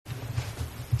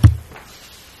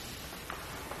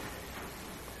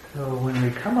So when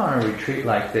we come on a retreat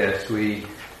like this, we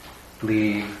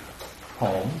leave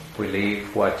home, we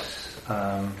leave what's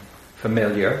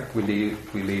familiar, we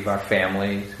leave our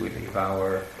families, we leave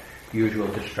our usual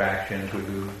distractions, we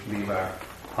leave our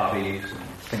hobbies and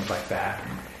things like that,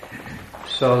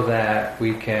 so that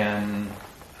we can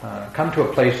come to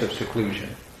a place of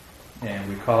seclusion. And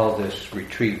we call this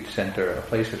retreat center a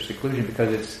place of seclusion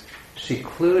because it's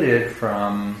secluded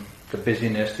from the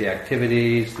busyness, the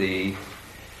activities, the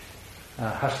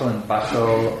hustle and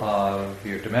bustle of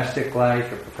your domestic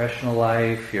life, your professional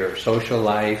life, your social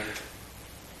life.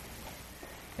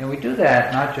 And we do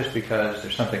that not just because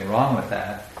there's something wrong with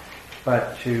that,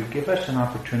 but to give us an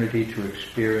opportunity to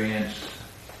experience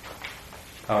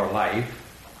our life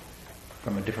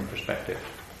from a different perspective,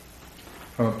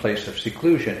 from a place of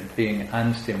seclusion, being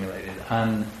unstimulated,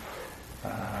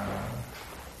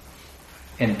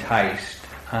 enticed,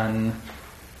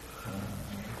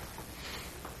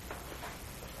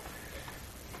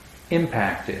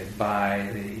 impacted by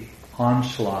the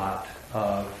onslaught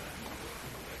of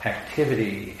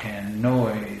activity and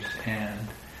noise and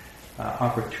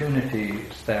opportunities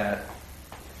that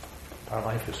our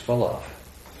life is full of.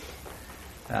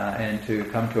 And to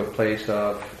come to a place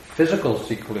of physical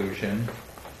seclusion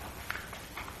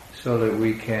so that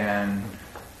we can,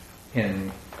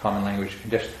 in common language,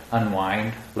 just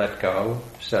unwind, let go,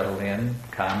 settle in,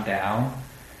 calm down,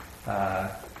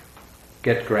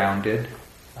 get grounded,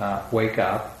 wake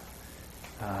up,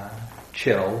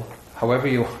 chill, however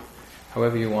you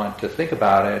want to think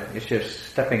about it. It's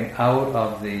just stepping out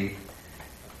of the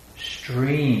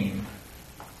stream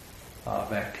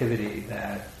of activity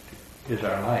that is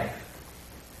our life.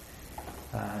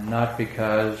 Not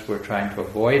because we're trying to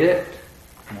avoid it,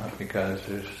 not because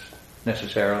there's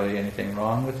necessarily anything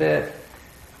wrong with it,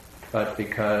 but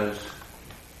because,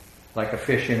 like a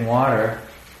fish in water,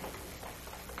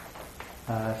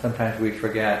 sometimes we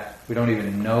forget, we don't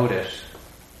even notice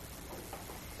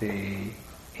the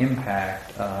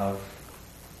impact of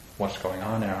what's going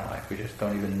on in our life. We just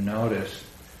don't even notice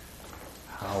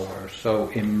how we're so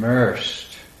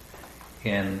immersed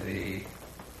in the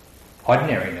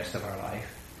ordinariness of our life,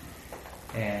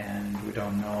 and we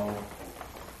don't know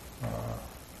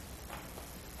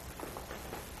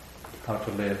how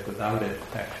to live without it,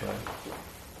 actually.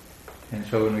 And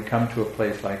so when we come to a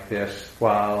place like this,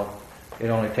 while it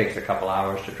only takes a couple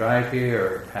hours to drive here,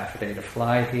 or half a day to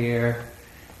fly here,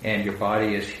 and your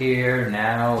body is here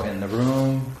now in the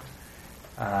room,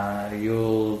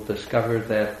 you'll discover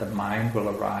that the mind will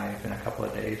arrive in a couple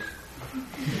of days.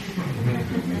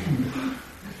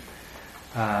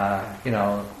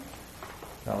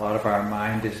 A lot of our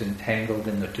mind is entangled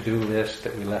in the to-do list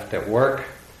that we left at work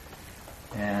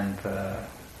and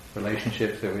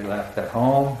relationships that we left at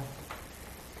home,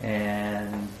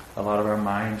 and a lot of our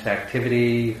mind's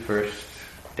activity, first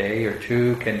day or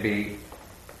two, can be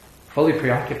fully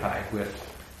preoccupied with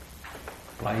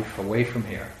life away from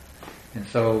here. And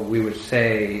so we would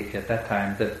say at that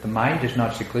time that the mind is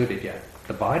not secluded yet.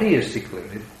 The body is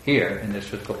secluded here in this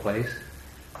physical place,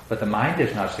 but the mind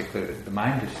is not secluded. The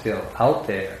mind is still out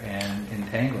there and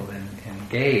entangled and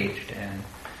engaged and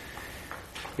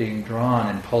being drawn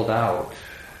and pulled out.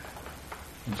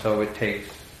 And so it takes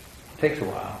a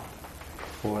while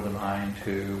for the mind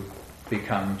to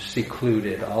become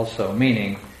secluded also,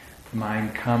 meaning the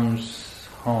mind comes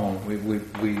home.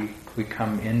 We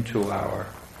come into our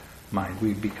mind.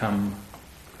 We become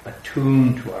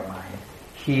attuned to our mind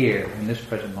here in this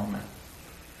present moment.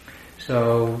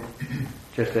 So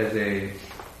just as a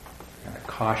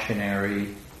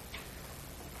cautionary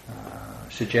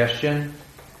suggestion,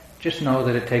 just know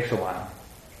that it takes a while.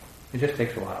 It just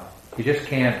takes a while. You just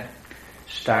can't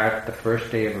start the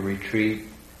first day of a retreat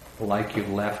like you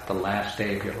left the last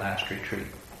day of your last retreat.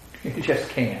 You just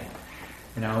can't,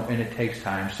 and it takes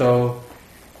time. So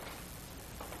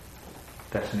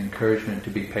that's an encouragement to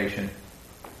be patient,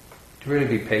 to really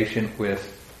be patient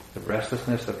with the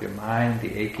restlessness of your mind,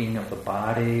 the aching of the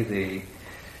body, the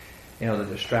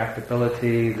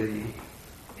distractibility, the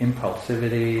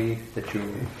impulsivity that you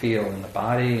feel in the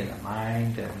body and the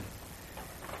mind, and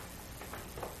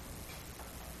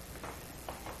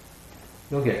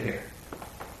you'll get here.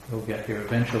 You'll get here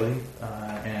eventually,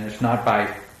 and it's not by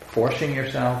forcing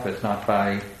yourself, it's not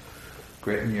by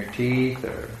gritting your teeth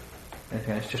or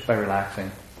anything, it's just by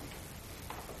relaxing.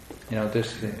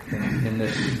 This in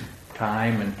this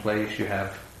time and place you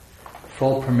have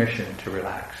full permission to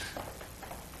relax.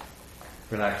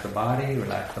 Relax the body,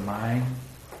 relax the mind,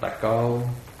 let go,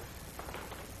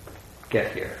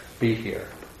 get here, be here,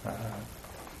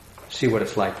 see what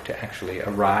it's like to actually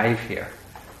arrive here.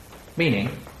 Meaning,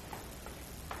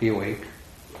 be awake,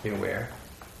 be aware,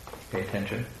 pay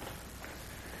attention.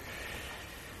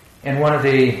 And one of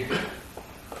the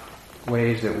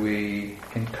ways that we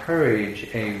encourage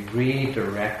a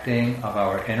redirecting of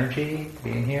our energy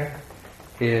being here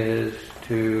is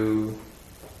to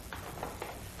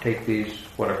take these,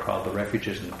 what are called the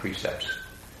refuges and the precepts.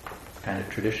 Kind of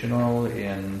traditional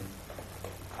in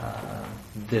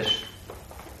this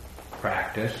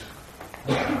practice,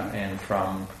 and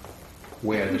from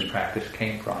where this practice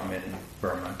came from in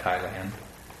Burma, Thailand,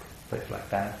 places like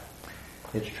that.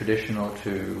 It's traditional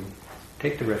to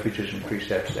take the refuges and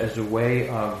precepts as a way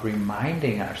of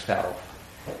reminding ourselves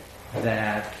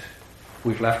that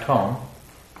we've left home,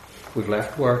 we've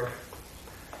left work,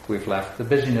 we've left the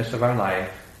busyness of our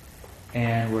life,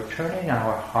 and we're turning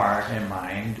our heart and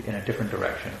mind in a different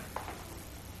direction,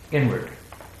 inward,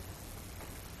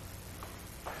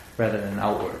 rather than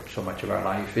outward. So much of our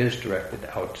life is directed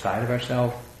outside of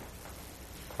ourselves,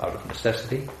 out of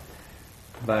necessity.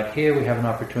 But here we have an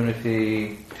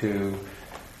opportunity to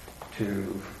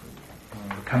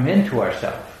come into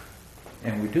ourselves.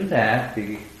 And we do that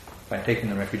by taking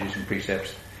the refuges and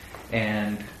precepts.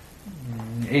 And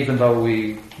even though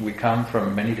we come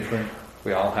from many different,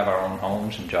 we all have our own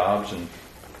homes and jobs, and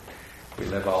we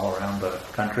live all around the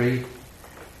country,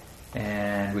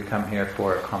 and we come here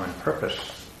for a common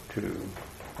purpose, to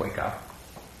wake up,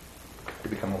 to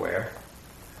become aware,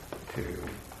 to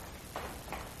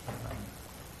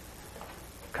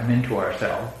come into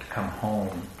ourselves, to come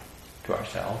home to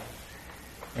ourselves.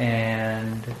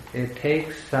 And it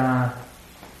takes some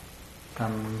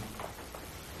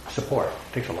support.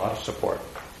 It takes a lot of support.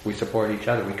 We support each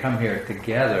other. We come here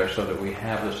together so that we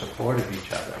have the support of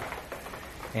each other.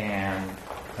 And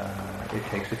it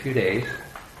takes a few days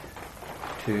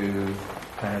to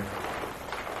kind of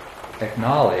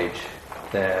acknowledge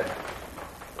that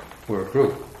we're a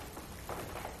group,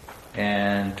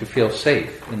 and to feel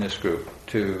safe in this group,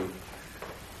 to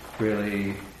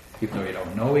really, even though you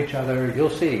don't know each other, you'll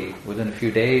see within a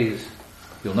few days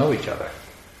you'll know each other.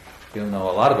 You'll know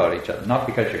a lot about each other, not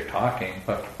because you're talking,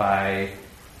 but by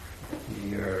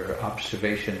your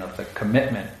observation of the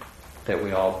commitment that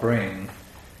we all bring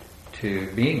to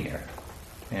being here,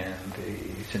 and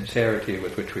the sincerity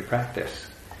with which we practice,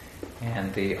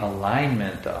 and the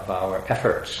alignment of our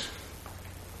efforts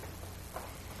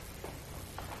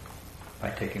by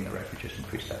taking the refuges and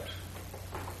precepts.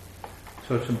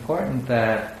 So it's important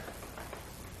that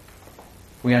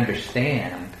we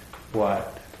understand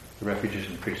what the refuges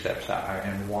and precepts are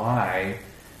and why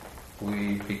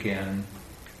we begin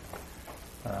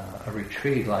a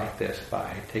retreat like this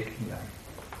by taking them.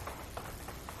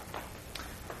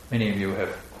 Many of you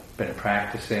have been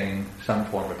practicing some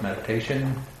form of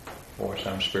meditation or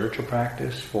some spiritual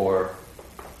practice for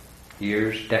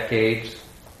years, decades,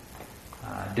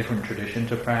 different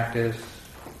traditions of practice,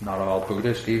 not all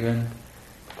Buddhist even,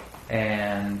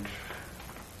 and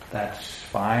that's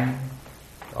fine.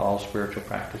 All spiritual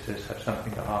practices have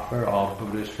something to offer. All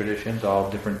Buddhist traditions, all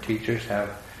different teachers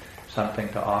have something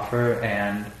to offer,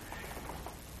 and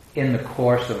in the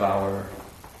course of our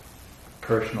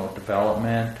personal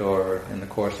development or in the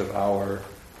course of our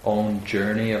own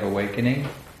journey of awakening,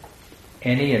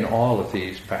 any and all of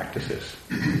these practices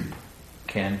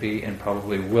can be and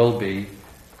probably will be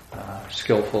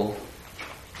skillful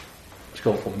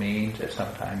means at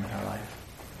some time in our life.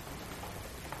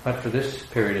 But for this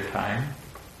period of time,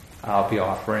 I'll be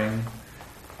offering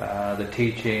the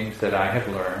teachings that I have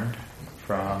learned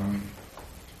from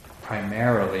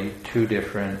primarily two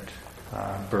different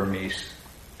Burmese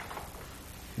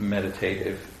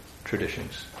meditative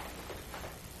traditions.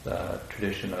 The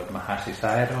tradition of Mahasi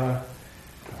Sayadaw,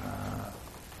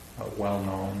 a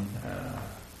well-known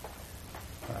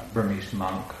Burmese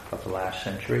monk of the last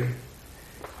century,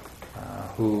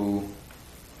 who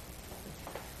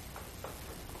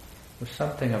was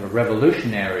something of a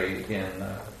revolutionary in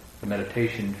the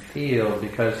meditation field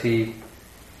because he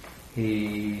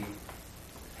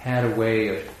had a way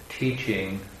of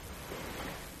teaching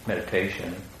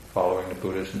meditation, following the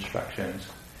Buddha's instructions,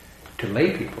 to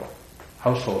lay people,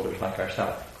 householders like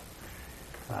ourselves.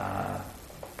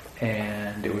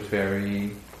 And it was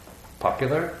very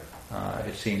popular.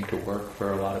 It seemed to work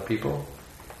for a lot of people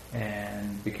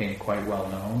and became quite well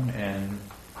known, and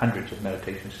hundreds of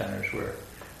meditation centers were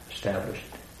established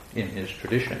in his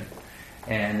tradition.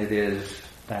 And it is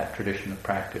that tradition of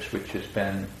practice which has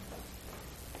been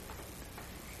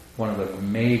one of the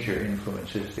major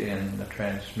influences in the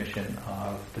transmission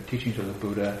of the teachings of the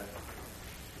Buddha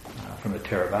from the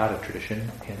Theravada tradition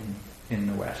in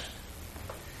the West,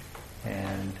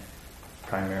 and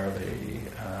primarily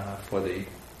for the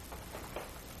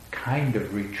kind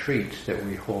of retreats that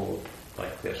we hold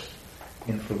like this,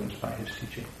 influenced by his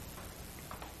teaching.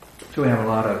 So we have a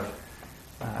lot of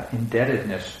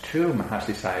indebtedness to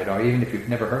Mahasi Sayadaw, even if you've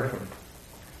never heard of him.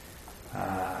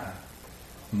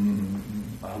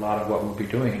 A lot of what we'll be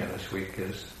doing here this week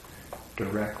is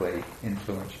directly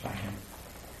influenced by him.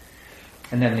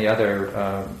 And then the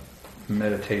other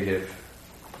meditative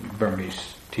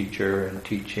Burmese teacher and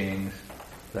teachings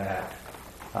that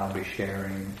I'll be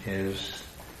sharing is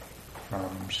from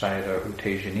Sayadaw U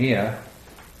Tejaniya,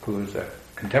 who is a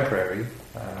contemporary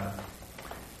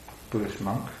Buddhist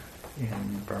monk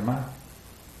in Burma,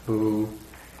 who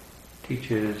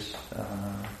teaches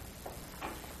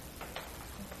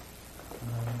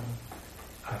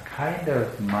a kind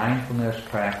of mindfulness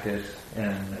practice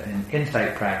and an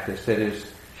insight practice that is,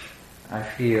 I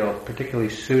feel, particularly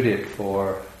suited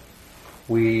for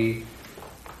we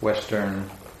Western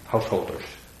householders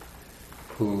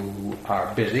who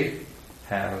are busy,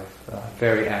 have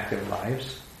very active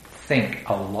lives, think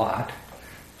a lot,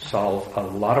 solve a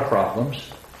lot of problems,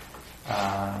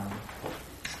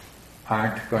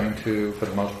 aren't going to, for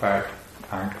the most part,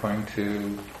 aren't going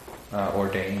to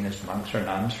ordain as monks or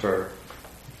nuns for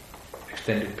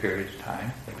extended periods of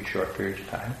time, maybe short periods of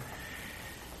time.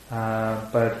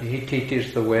 But he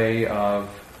teaches the way of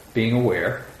being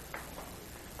aware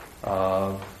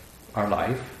of our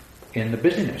life in the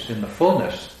busyness, in the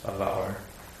fullness of our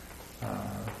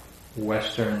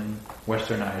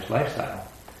westernized lifestyle.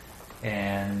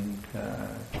 And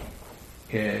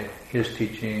his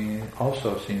teaching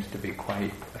also seems to be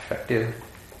quite effective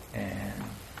and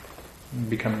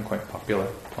becoming quite popular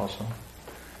also.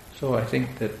 So I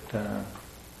think that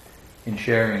in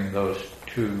sharing those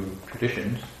two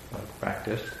traditions of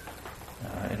practice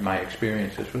and my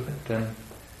experiences with it, then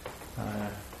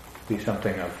be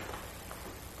something of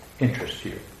interest to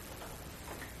you.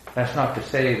 That's not to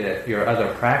say that your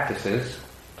other practices,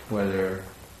 whether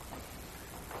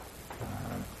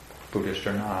Buddhist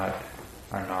or not,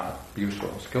 are not useful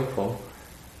and skillful,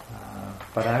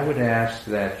 but I would ask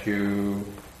that you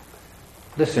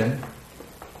listen,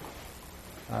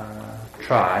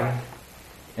 try,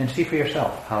 and see for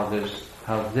yourself how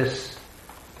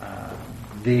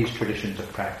these traditions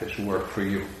of practice work for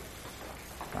you,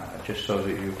 just so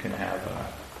that you can have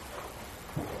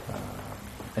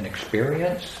an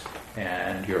experience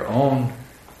and your own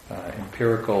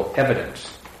empirical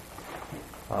evidence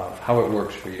of how it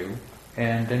works for you,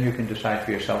 and then you can decide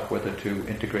for yourself whether to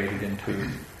integrate it into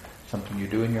something you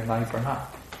do in your life or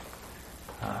not.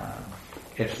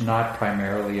 It's not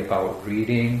primarily about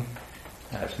reading.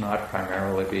 It's not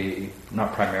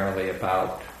primarily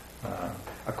about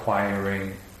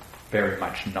acquiring very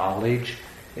much knowledge.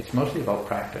 It's mostly about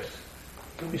practice.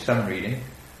 There'll be some reading,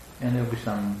 and there'll be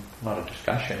a lot of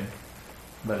discussion,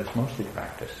 but it's mostly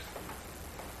practice.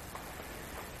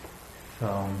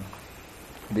 So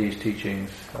these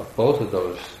teachings of both of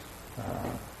those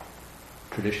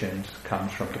traditions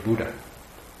comes from the Buddha.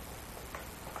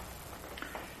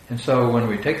 And so when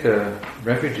we take the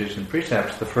refuges and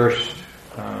precepts, the first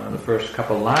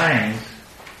couple lines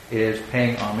is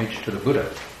paying homage to the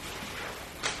Buddha.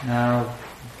 Now,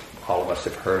 all of us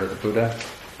have heard of the Buddha.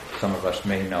 Some of us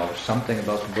may know something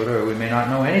about the Buddha, or we may not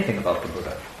know anything about the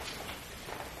Buddha.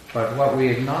 But what we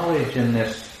acknowledge in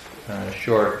this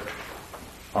short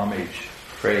homage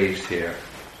phrase here,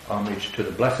 homage to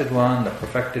the Blessed One, the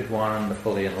Perfected One, the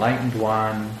Fully Enlightened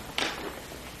One,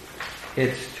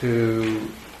 it's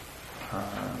to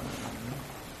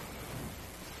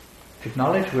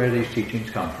acknowledge where these teachings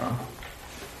come from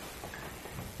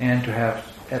and to have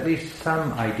at least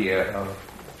some idea of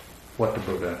what the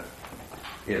Buddha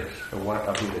is, or what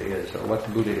a Buddha is, or what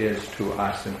the Buddha is to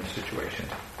us in this situation.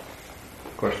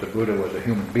 Of course, the Buddha was a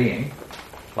human being,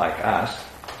 like us,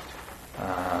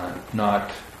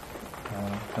 not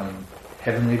some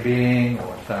heavenly being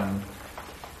or some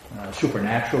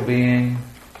supernatural being.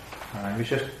 He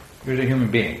was a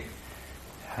human being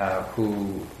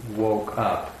who woke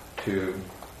up to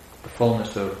the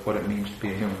fullness of what it means to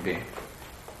be a human being,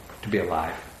 to be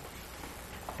alive,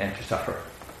 and to suffer,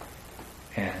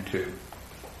 and to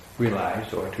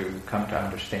realize or to come to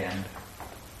understand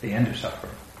the end of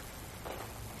suffering.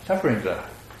 Suffering's a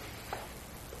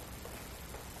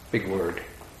big word.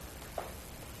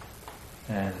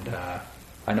 And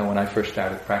I know when I first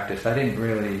started practice, I was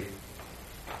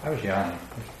young, I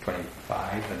was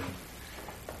 25, and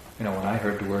when I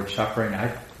heard the word suffering,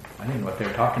 I didn't know what they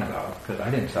were talking about, because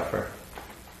I didn't suffer.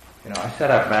 I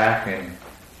sat up back in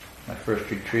my first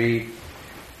retreat,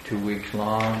 2 weeks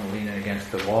long, leaning against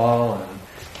the wall, and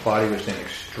body was in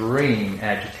extreme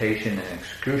agitation and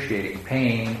excruciating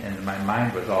pain, and my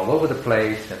mind was all over the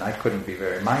place, and I couldn't be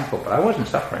very mindful, but I wasn't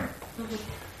suffering.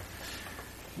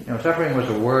 Suffering was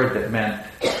a word that meant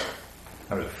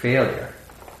I was a failure.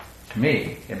 To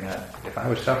me, it meant if I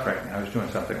was suffering, I was doing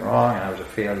something wrong, and I was a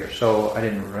failure, so I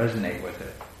didn't resonate with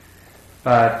it.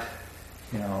 But,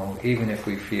 even if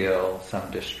we feel some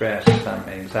distress, some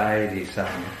anxiety,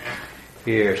 some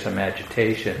fear, some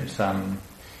agitation, some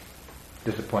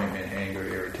disappointment, anger,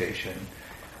 irritation,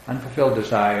 unfulfilled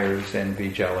desires, envy,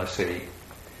 jealousy,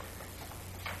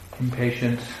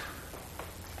 impatience,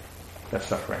 that's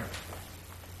suffering.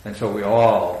 And so we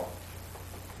all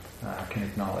can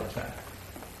acknowledge that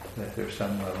there's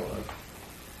some level of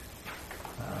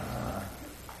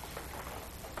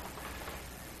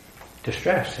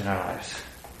distress in our lives.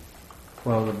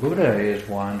 Well, the Buddha is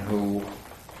one who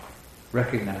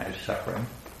recognized suffering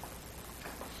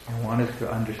and wanted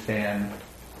to understand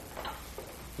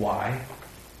why,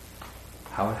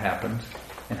 how it happens,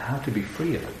 and how to be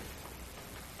free of it.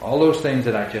 All those things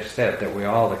that I just said that we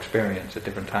all experience at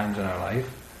different times in our life,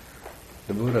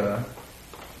 the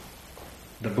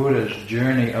Buddha's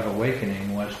journey of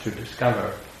awakening was to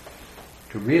discover,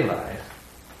 to realize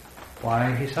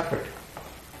why he suffered,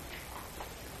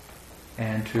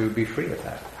 and to be free of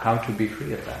that, how to be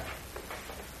free of that.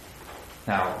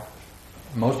 Now,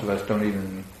 most of us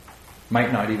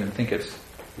might not even think it's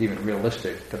even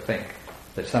realistic to think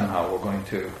that somehow we're going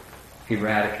to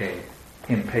eradicate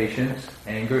impatience,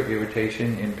 anger,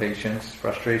 irritation, impatience,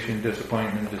 frustration,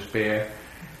 disappointment, despair,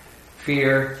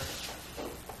 fear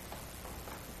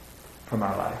from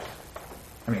our lives.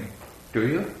 I mean, do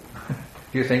you?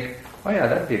 Do you think, oh yeah,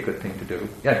 that'd be a good thing to do.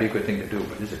 Yeah, it'd be a good thing to do,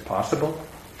 but is it possible?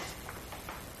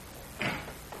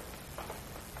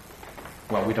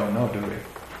 Well, we don't know, do we?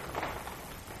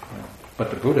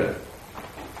 But the Buddha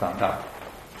found out.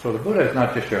 So the Buddha is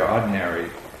not just your ordinary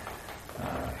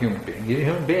human being. He's a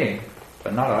human being,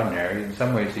 but not ordinary. In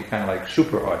some ways, he's kind of like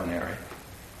super ordinary.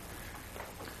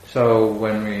 So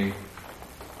when we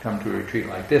come to a retreat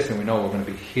like this, and we know we're going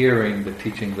to be hearing the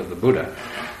teachings of the Buddha,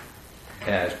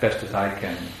 as best as I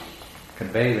can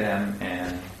convey them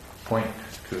and point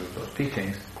to those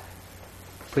teachings,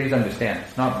 please understand,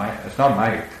 it's not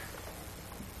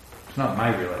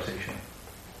my realization.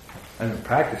 I've been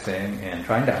practicing and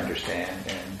trying to understand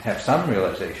and have some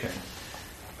realization,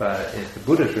 but it's the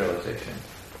Buddha's realization.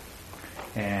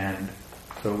 And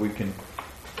so we can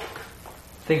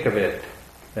think of it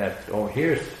that,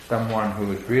 here's someone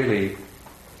who has really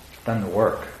done the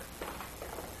work,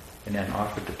 and then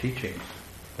offered the teachings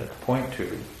that point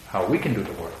to how we can do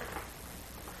the work.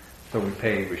 So we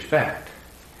pay respect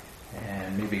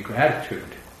and maybe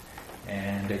gratitude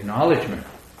and acknowledgement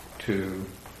to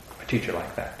a teacher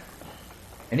like that.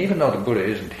 And even though the Buddha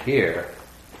isn't here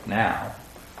now,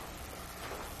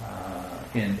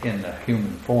 in the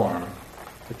human form,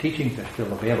 the teachings are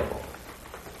still available.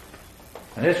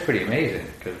 And it's pretty amazing,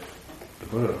 because the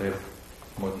Buddha lived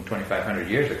more than 2,500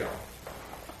 years ago.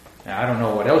 Now, I don't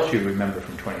know what else you remember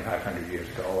from 2,500 years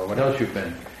ago, or what else you've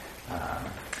been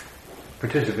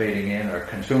participating in or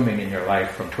consuming in your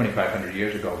life from 2,500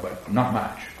 years ago, but not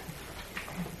much.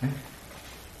 Okay?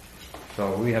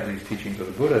 So we have these teachings of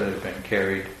the Buddha that have been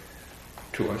carried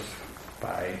to us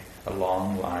by a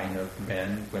long line of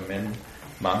men, women,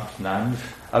 monks, nuns,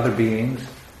 other beings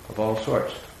of all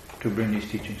sorts to bring these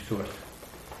teachings to us.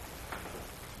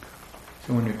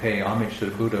 So when we pay homage to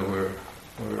the Buddha,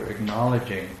 we're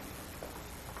acknowledging,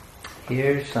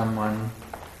 here's someone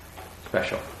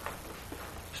special,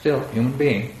 still a human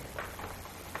being,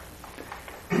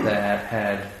 that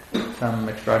had some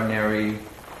extraordinary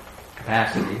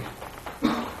capacity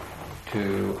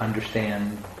to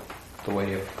understand the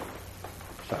way of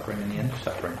suffering and the end of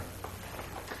suffering.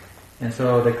 And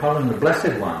so they call him the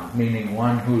Blessed One, meaning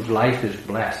one whose life is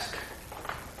blessed.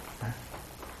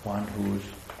 One who's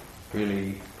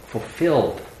really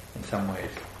fulfilled, in some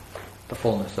ways, the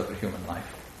fullness of a human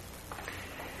life.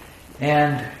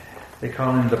 And they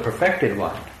call him the Perfected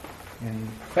One. And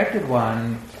Perfected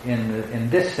One, in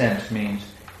this sense, means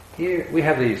here we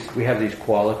have these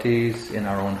qualities in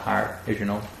our own heart, as you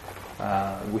know.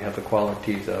 We have the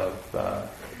qualities of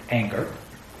anger,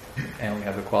 and we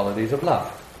have the qualities of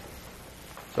love.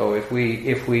 So if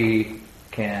we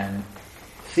can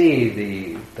see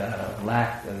the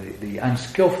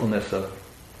unskillfulness of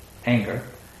anger,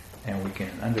 and we can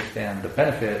understand the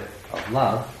benefit of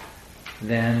love,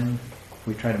 then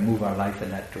we try to move our life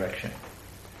in that direction.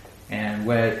 And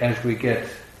as we get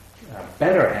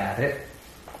better at it,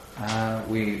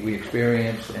 we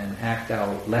experience and act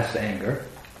out less anger,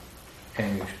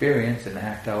 and we experience and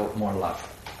act out more love.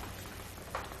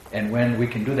 And when we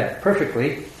can do that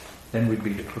perfectly, then we'd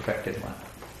be the perfected one.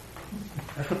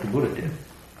 That's what the Buddha did.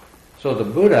 So the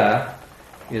Buddha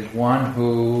is one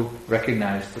who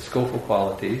recognized the skillful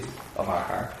qualities of our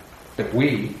heart that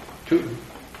we too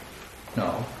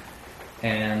know,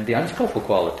 and the unskillful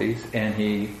qualities, and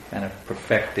he kind of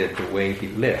perfected the way he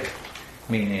lived.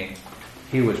 Meaning,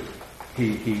 he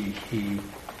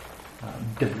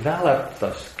developed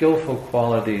the skillful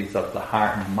qualities of the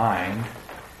heart and mind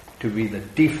to be the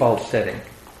default setting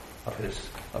of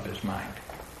his mind.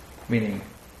 Meaning,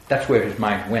 that's where his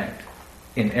mind went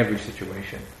in every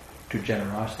situation. To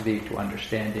generosity, to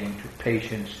understanding, to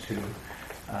patience, to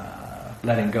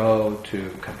letting go, to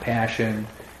compassion,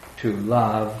 to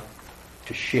love,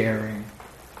 to sharing,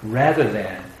 rather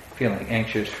than feeling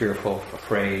anxious, fearful,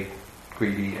 afraid,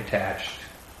 greedy, attached,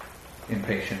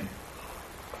 impatient.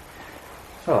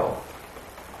 So,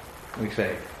 we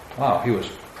say, wow, he was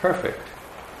perfect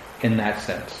in that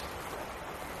sense.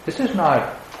 This is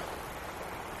not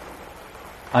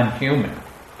unhuman.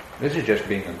 This is just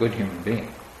being a good human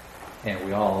being. And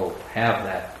we all have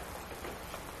that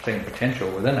same potential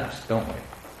within us, don't we?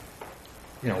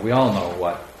 You know, we all know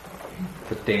what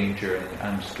the danger and the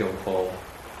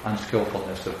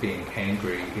unskillfulness of being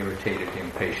angry, irritated,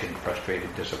 impatient,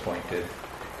 frustrated, disappointed,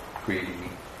 greedy,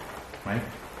 right?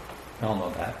 We all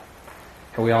know that.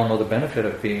 And we all know the benefit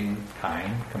of being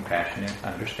kind, compassionate,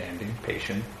 understanding,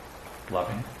 patient,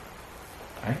 loving,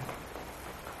 right?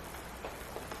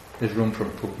 There's room for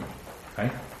improvement,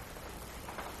 right?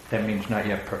 That means not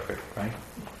yet perfect, right?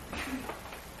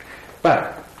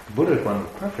 But the Buddha is one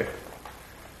who's perfect.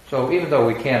 So even though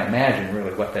we can't imagine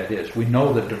really what that is, we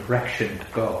know the direction to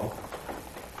go.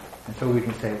 And so we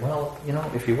can say, well, you know,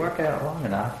 if you work at it long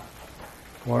enough,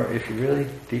 or if you really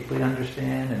deeply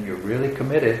understand and you're really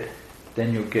committed,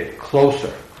 then you'll get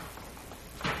closer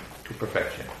to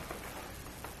perfection.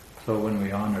 So when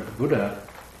we honor the Buddha,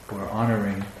 we're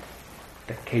honoring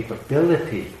the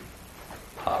capability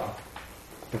of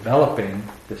developing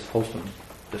this wholesome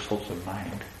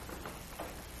mind.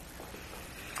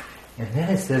 And then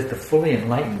it says the fully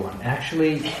enlightened one.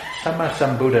 Actually,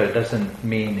 Sammasambuddha doesn't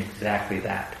mean exactly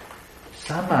that.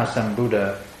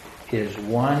 Sammasambuddha is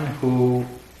one who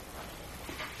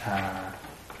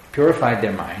purified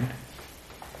their mind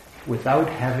without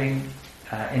having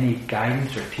any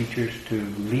guidance or teachers to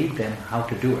lead them how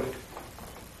to do it.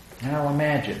 Now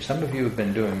imagine, some of you have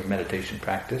been doing meditation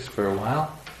practice for a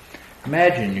while.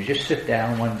 Imagine you just sit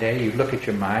down one day, you look at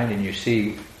your mind and you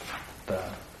see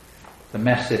the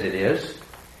mess that it is,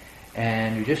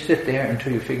 and you just sit there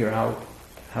until you figure out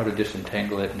how to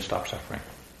disentangle it and stop suffering.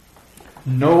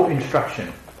 No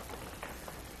instruction.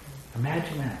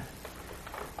 Imagine that.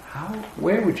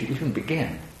 Where would you even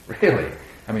begin, really?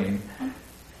 I mean,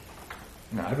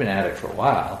 you know, I've been at it for a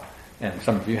while, and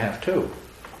some of you have too.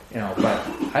 You know, but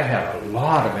I've had a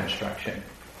lot of instruction,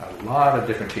 a lot of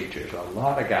different teachers, a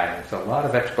lot of guidance, a lot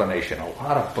of explanation, a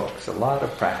lot of books, a lot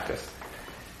of practice.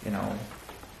 You know,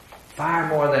 far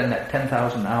more than that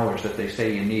 10,000 hours that they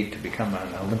say you need to become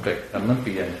an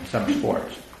Olympian in some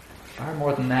sports. Far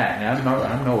more than that. And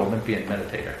I'm no Olympian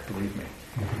meditator, believe me.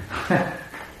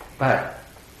 But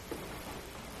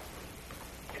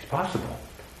it's possible.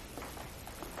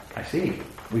 I see.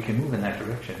 We can move in that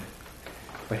direction.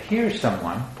 But here's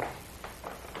someone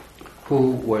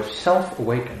who was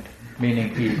self-awakened,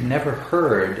 meaning he never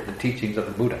heard the teachings of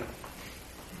the Buddha.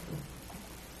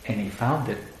 And he found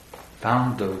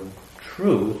the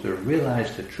truth, or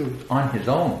realized the truth on his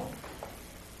own.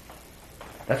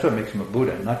 That's what makes him a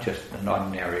Buddha, not just an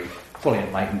ordinary, fully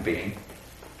enlightened being,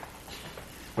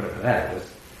 whatever that is,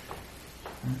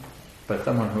 but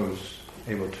someone who's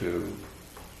able to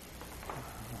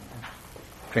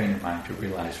train the mind to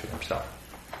realize for themselves.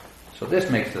 So this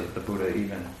makes the Buddha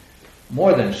even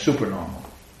more than supernormal,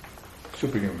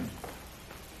 superhuman,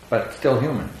 but still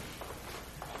human.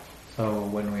 So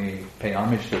when we pay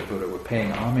homage to the Buddha, we're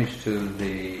paying homage to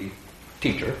the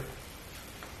teacher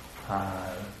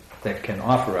that can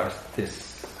offer us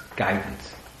this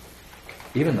guidance,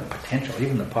 even the potential,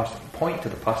 even the point to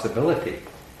the possibility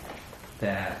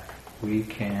that we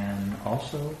can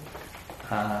also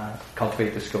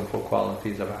cultivate the skillful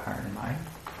qualities of our heart and mind,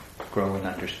 grow in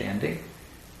understanding,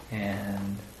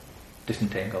 and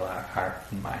disentangle our heart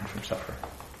and mind from suffering.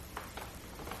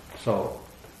 So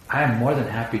I'm more than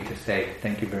happy to say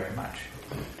thank you very much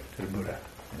to the Buddha.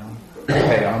 You know,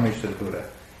 pay homage to the Buddha.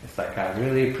 It's like I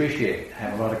really appreciate,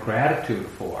 have a lot of gratitude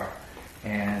for,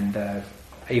 and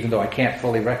even though I can't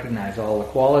fully recognize all the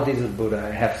qualities of the Buddha,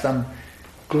 I have some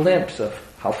glimpse of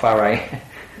how far I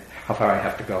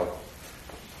have to go.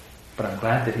 But I'm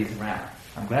glad that he's around.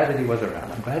 I'm glad that he was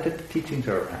around. I'm glad that the teachings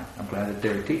are around. I'm glad that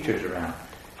there are teachers around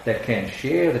that can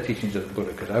share the teachings of the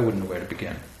Buddha, because I wouldn't know where to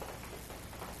begin.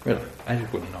 Really, I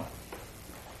just wouldn't know.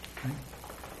 Okay?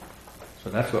 So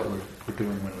that's what we're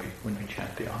doing when we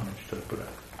chant the homage to the Buddha.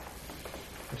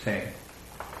 We're saying,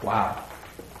 wow,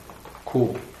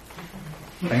 cool,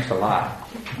 thanks a lot.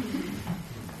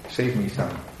 Saved me a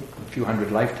few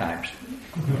hundred lifetimes.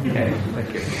 Okay,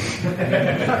 thank you.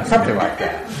 Something like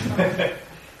that.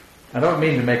 I don't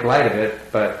mean to make light of it,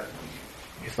 but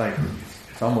it's like,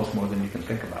 it's almost more than you can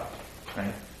think about,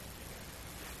 right?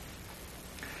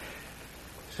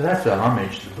 So that's the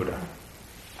homage to the Buddha.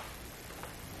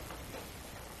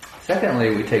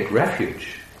 Secondly, we take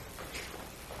refuge.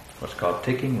 What's called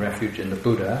taking refuge in the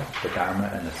Buddha, the Dharma,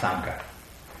 and the Sangha.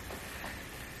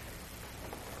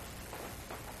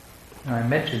 Now, I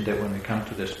mentioned that when we come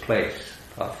to this place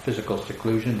of physical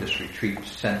seclusion, this retreat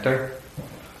center,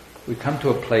 we come to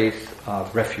a place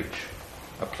of refuge,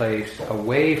 a place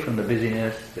away from the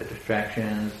busyness, the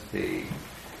distractions, the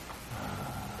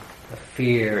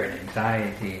fear and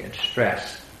anxiety and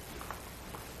stress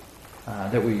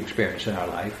that we experience in our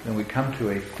life, and we come to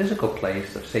a physical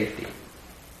place of safety.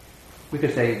 We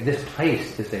could say this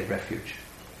place is a refuge.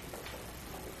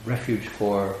 Refuge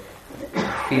for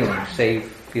feeling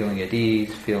safe, feeling at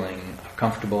ease, feeling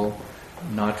comfortable,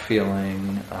 not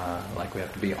feeling like we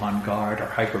have to be on guard or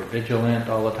hyper-vigilant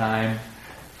all the time.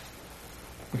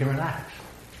 We can relax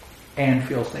and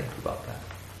feel safe about that.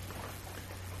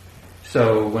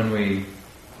 So when we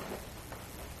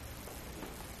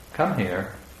come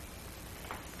here,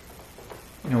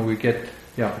 we get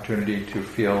the opportunity to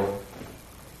feel,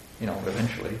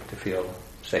 eventually to feel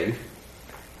safe.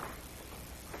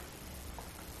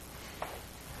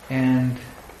 And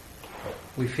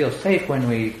we feel safe when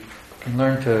we can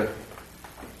learn to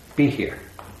be here.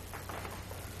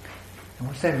 And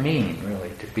what's that mean,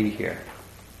 really, to be here?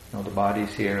 The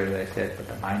body's here, as I said, but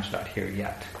the mind's not here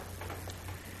yet.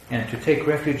 And to take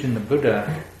refuge in the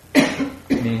Buddha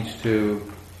means to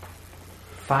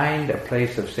find a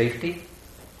place of safety,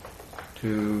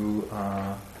 to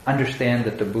understand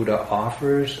that the Buddha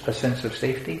offers a sense of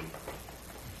safety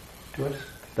to us,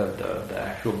 the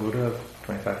actual Buddha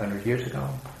 2,500 years ago,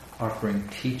 offering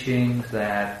teachings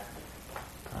that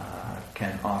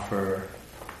can offer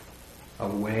a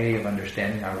way of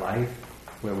understanding our life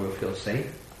where we'll feel safe.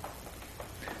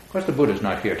 Of course, the Buddha's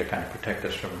not here to kind of protect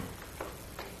us from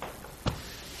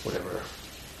whatever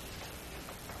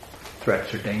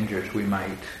threats or dangers we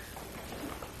might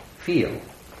feel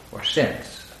or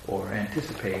sense or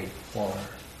anticipate or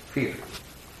fear.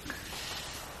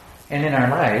 And in our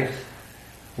lives,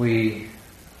 we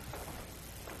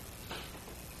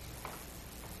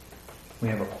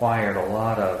have acquired a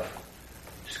lot of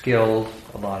skills,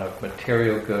 a lot of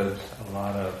material goods, a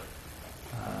lot of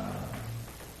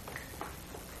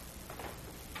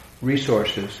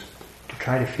resources to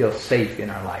try to feel safe in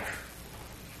our life.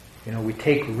 We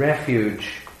take refuge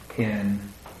in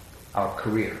our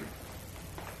career.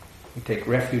 We take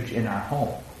refuge in our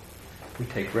home. We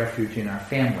take refuge in our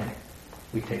family.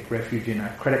 We take refuge in our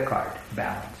credit card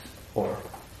balance or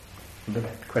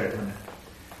credit limit.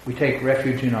 We take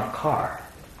refuge in our car.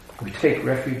 We take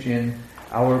refuge in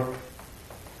our,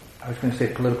 I was going to say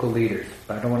political leaders,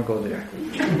 but I don't want to go there.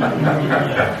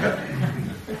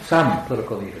 Some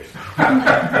political leaders.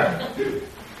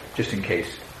 Just in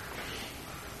case.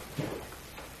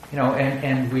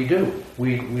 And we do.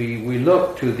 We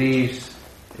look to these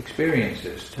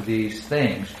experiences, to these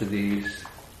things, to these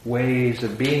ways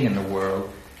of being in the world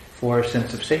for a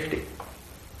sense of safety,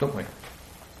 don't we?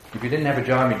 If you didn't have a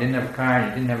job, you didn't have a car, you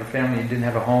didn't have a family, you didn't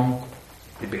have a home,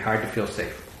 it'd be hard to feel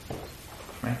safe,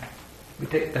 right?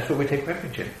 That's what we take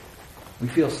refuge in. We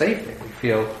feel safe there. We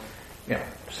feel,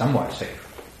 somewhat safe.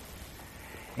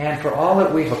 And for all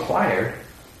that we've acquired,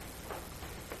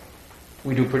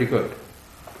 we do pretty good.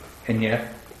 And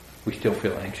yet, we still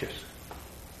feel anxious.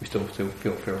 We still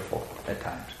feel fearful at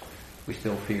times. We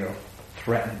still feel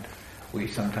threatened. We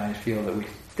sometimes feel that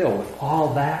with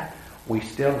all that, we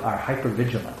still are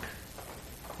hyper-vigilant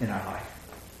in our life.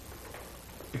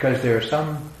 Because there are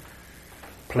some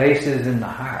places in the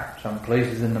heart, some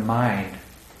places in the mind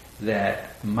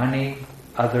that money,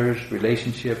 others,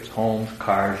 relationships, homes,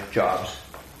 cars, jobs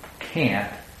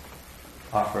can't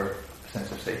offer a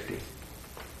sense of safety.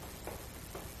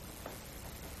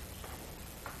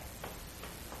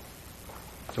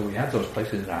 So we have those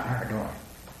places in our heart, don't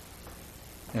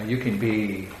we? You can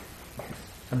be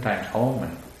sometimes home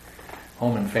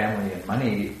and family and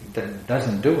money that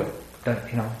doesn't do it.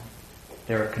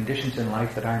 There are conditions in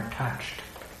life that aren't touched.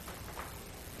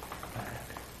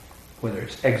 whether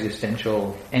it's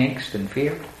existential angst and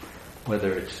fear,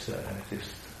 whether it's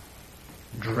just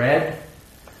dread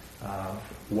of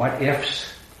what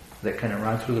ifs that kind of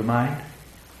run through the mind,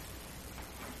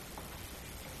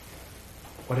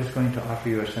 what is going to offer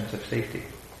you a sense of safety,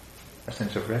 a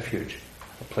sense of refuge,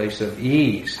 a place of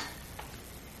ease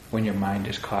when your mind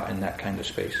is caught in that kind of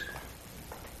space?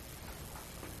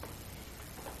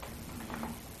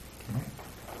 Right.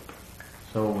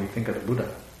 So we think of the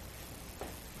Buddha.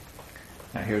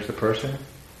 Now here's the person.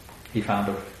 He found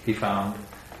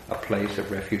a place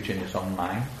of refuge in his own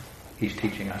mind. He's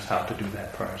teaching us how to do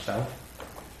that for ourselves.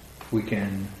 We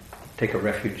can take a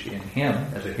refuge in him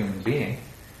as a human being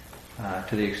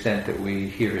to the extent that we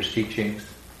hear his teachings,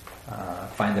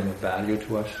 find them of value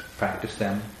to us, practice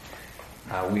them.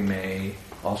 We may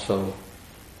also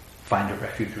find a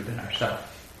refuge within ourselves.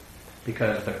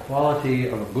 Because the quality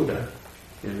of a Buddha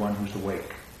is one who's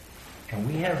awake. And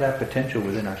we have that potential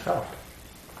within ourselves.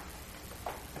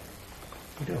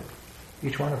 We do.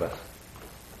 Each one of us.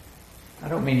 I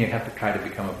don't mean you have to try to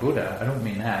become a Buddha. I don't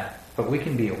mean that. But we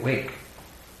can be awake.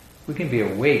 We can be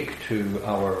awake to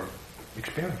our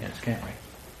experience, can't we?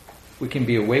 We can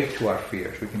be awake to our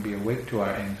fears. We can be awake to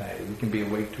our anxiety. We can be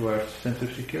awake to our sense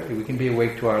of security. We can be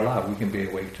awake to our love. We can be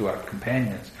awake to our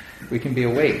companions. We can be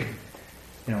awake,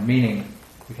 meaning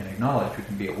we can acknowledge, we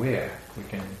can be aware, we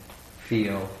can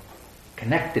feel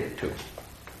connected to.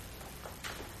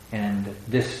 And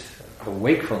this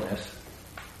wakefulness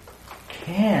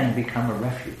can become a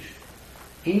refuge.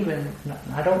 Even,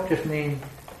 I don't just mean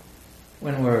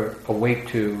when we're awake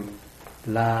to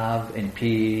love and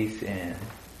peace and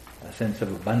a sense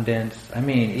of abundance. I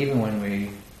mean, even when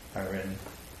we are in,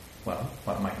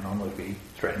 what might normally be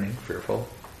threatening, fearful,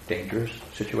 dangerous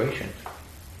situations,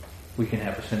 we can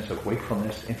have a sense of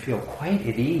wakefulness and feel quite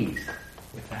at ease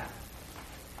with that.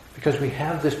 Because we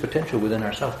have this potential within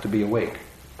ourselves to be awake.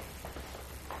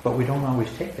 But we don't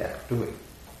always take that, do we?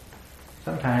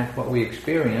 Sometimes what we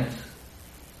experience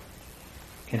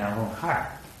in our own heart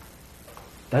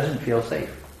doesn't feel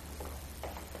safe.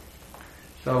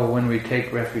 So when we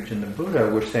take refuge in the Buddha,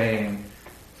 we're saying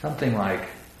something like,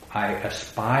 I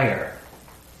aspire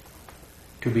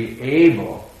to be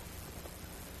able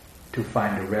to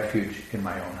find a refuge in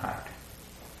my own heart.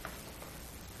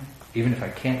 Even if I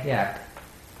can't yet,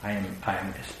 I'm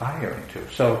aspiring to.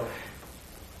 So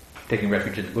taking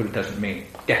refuge in the Buddha doesn't mean,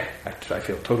 I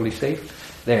feel totally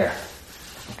safe. There.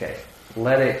 Okay.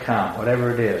 Let it come,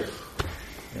 whatever it is.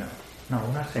 No,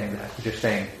 we're not saying that. We're just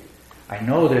saying, I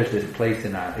know there's this place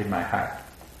in my heart,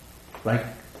 like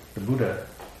the Buddha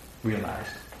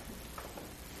realized.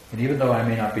 And even though I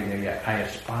may not be there yet, I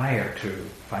aspire to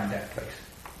find that place.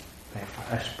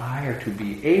 I aspire to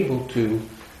be able to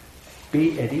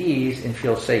be at ease and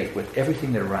feel safe with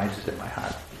everything that arises in my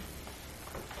heart.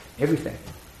 Everything.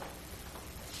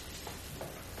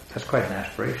 That's quite an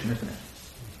aspiration, isn't it?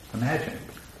 Imagine,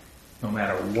 no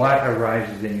matter what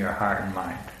arises in your heart and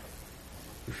mind,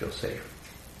 you feel safe.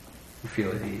 You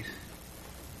feel at ease.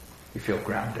 You feel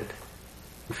grounded.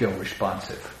 You feel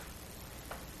responsive.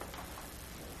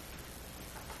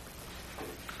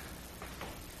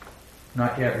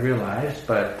 Not yet realized,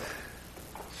 but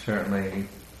certainly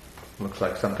looks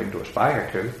like something to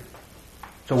aspire to.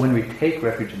 So when we take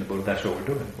refuge in the Buddha, that's what we're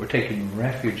doing. We're taking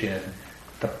refuge in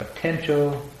the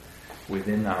potential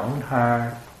within our own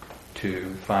heart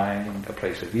to find a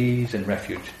place of ease and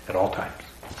refuge at all times.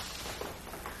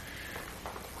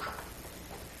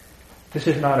 This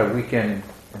is not a weekend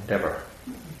endeavor.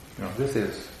 This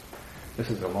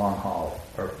is a long haul,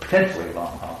 or potentially a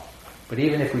long haul. But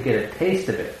even if we get a taste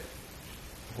of it,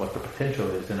 what the potential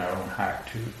is in our own heart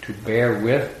to bear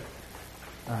with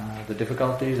the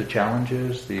difficulties, the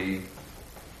challenges, the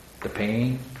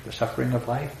pain, the suffering of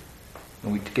life,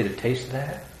 and we get a taste of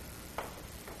that,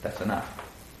 that's enough.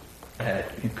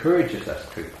 That encourages us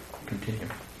to continue.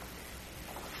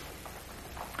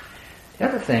 The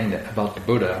other thing about the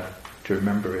Buddha to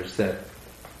remember is that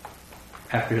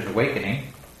after his awakening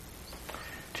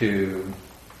to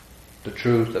the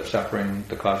truth of suffering,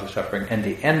 the cause of suffering, and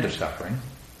the end of suffering,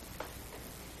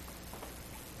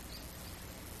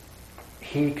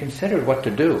 he considered what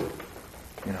to do.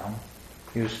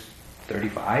 He was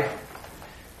 35.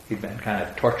 He'd been kind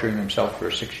of torturing himself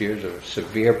for 6 years of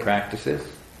severe practices.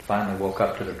 Finally woke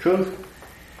up to the truth.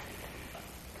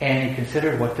 And he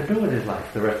considered what to do with his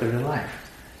life, the rest of his life.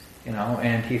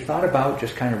 And he thought about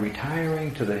just kind of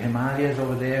retiring to the Himalayas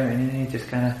over there, and then he just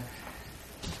kind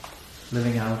of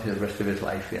living out the rest of his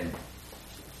life in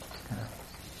kind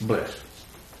of bliss.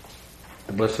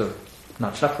 The bliss of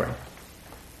not suffering.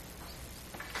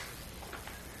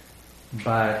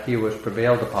 But he was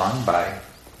prevailed upon by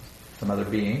some other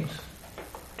beings,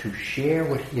 to share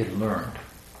what he had learned.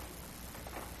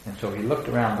 And so he looked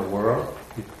around the world,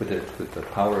 with the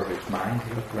power of his mind,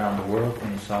 he looked around the world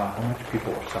and he saw how much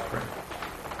people were suffering.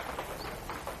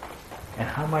 And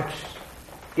how much,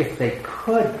 if they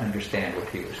could understand what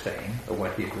he was saying, or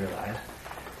what he had realized,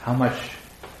 how much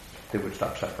they would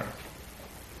stop suffering.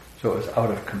 So it was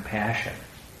out of compassion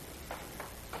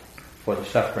for the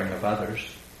suffering of others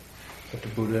that the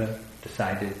Buddha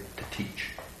decided to teach.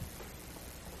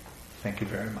 Thank you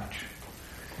very much.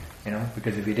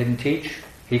 Because if he didn't teach,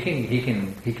 he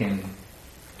can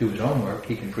do his own work,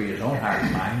 he can free his own heart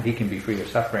and mind, he can be free of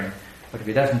suffering, but if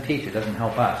he doesn't teach, it doesn't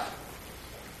help us.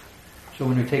 So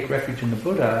when we take refuge in the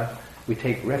Buddha, we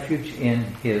take refuge in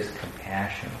his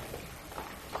compassion,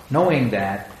 knowing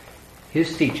that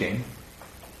his teaching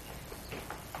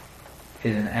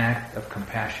is an act of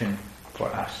compassion for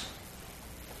us.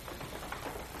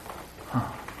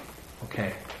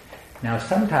 Okay. Now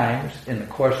sometimes in the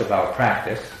course of our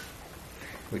practice,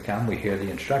 we come, we hear the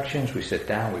instructions, we sit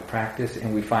down, we practice,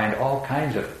 and we find all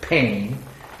kinds of pain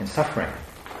and suffering.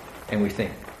 And we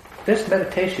think, this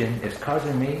meditation is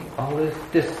causing me all this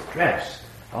distress,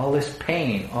 all this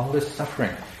pain, all this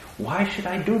suffering. Why should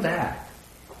I do that?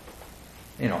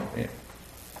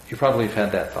 You probably have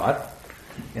had that thought.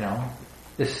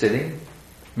 This sitting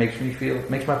makes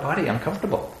my body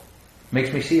uncomfortable.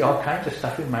 Makes me see all kinds of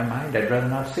stuff in my mind I'd rather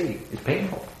not see. It's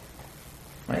painful.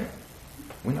 Right?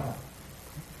 We know.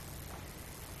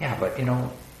 Yeah, but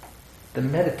the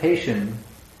meditation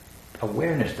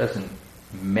awareness doesn't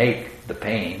make the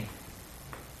pain.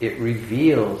 It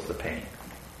reveals the pain.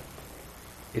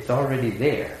 It's already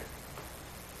there.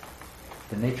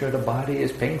 The nature of the body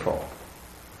is painful.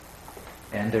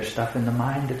 And there's stuff in the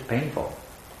mind that's painful.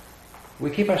 We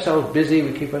keep ourselves busy,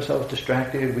 we keep ourselves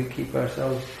distracted, we keep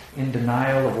ourselves in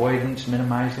denial, avoidance,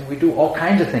 minimizing. We do all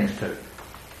kinds of things to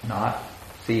not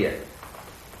see it.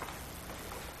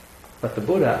 But the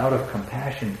Buddha, out of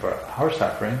compassion for our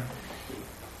suffering,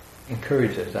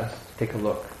 encourages us to take a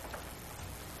look.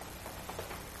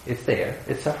 It's there,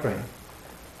 it's suffering.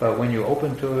 But when you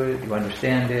open to it, you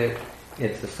understand it,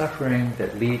 it's the suffering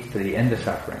that leads to the end of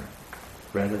suffering,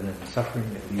 rather than the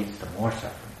suffering that leads to more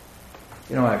suffering.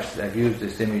 I've used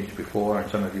this image before,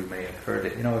 and some of you may have heard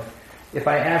it. If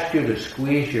I asked you to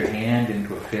squeeze your hand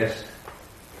into a fist,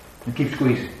 and keep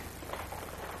squeezing,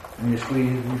 and you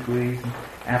squeeze,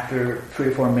 after 3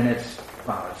 or 4 minutes,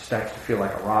 it starts to feel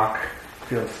like a rock,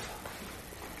 feels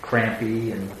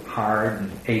crampy and hard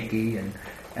and achy, and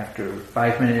after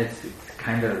 5 minutes, it's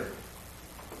kind of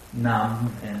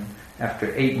numb, and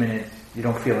after 8 minutes, you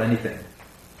don't feel anything.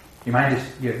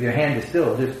 Your hand is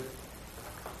still just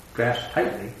grasped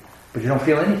tightly, but you don't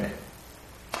feel anything.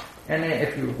 And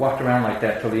if you walked around like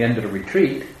that till the end of the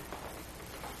retreat,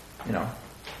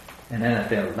 and then at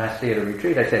the last day of the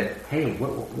retreat, I said, "Hey,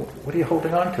 what are you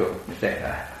holding on to?" You say,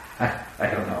 I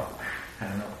don't know.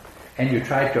 And you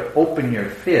tried to open your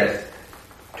fist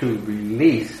to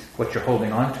release what you're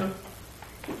holding on to.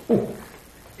 Ooh.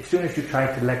 As soon as you try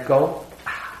to let go,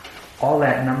 all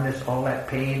that numbness, all that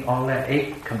pain, all that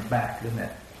ache comes back, doesn't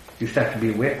it? You start to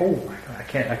be aware, oh my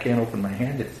God, I can't open my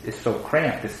hand, it's so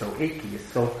cramped, it's so achy,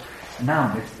 it's so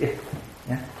numb,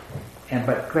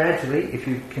 but gradually, if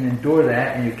you can endure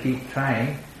that and you keep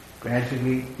trying,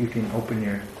 gradually you can open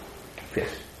your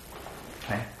fist.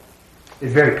 Right?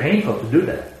 It's very painful to do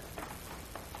that.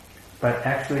 But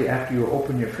actually, after you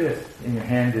open your fist and your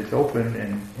hand is open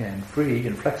and free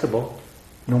and flexible,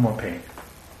 no more pain.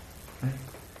 Right?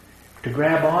 To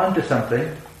grab on to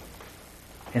something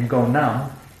and go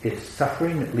numb is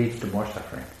suffering that leads to more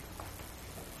suffering.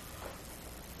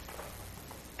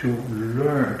 To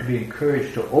learn, to be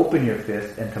encouraged to open your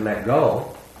fist and to let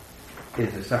go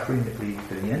is the suffering that leads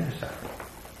to the end of suffering.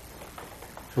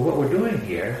 So what we're doing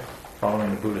here,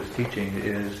 following the Buddha's teaching,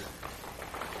 is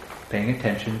paying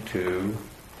attention to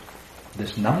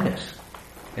this numbness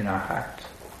in our hearts,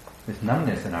 this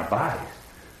numbness in our bodies,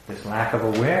 this lack of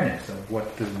awareness of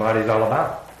what this body is all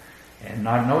about, and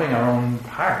not knowing our own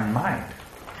heart and mind.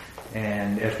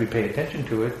 And as we pay attention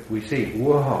to it, we see,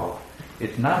 whoa,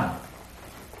 it's numb.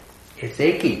 It's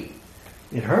achy.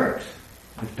 It hurts.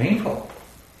 It's painful.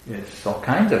 It's all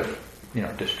kinds of,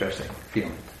 distressing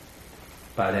feelings.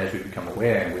 But as we become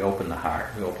aware and we open the heart,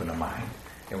 we open the mind,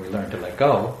 and we learn to let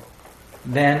go,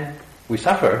 then we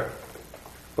suffer,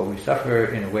 but we suffer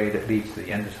in a way that leads to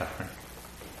the end of suffering.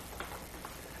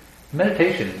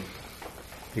 Meditation,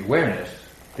 the awareness,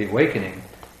 the awakening,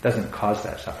 doesn't cause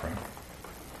that suffering.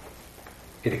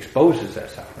 It exposes that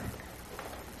suffering.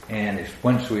 And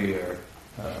once we are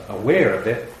aware of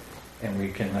it and we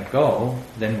can let go,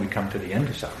 then we come to the end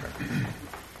of suffering.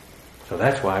 So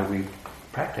that's why we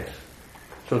practice.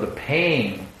 So the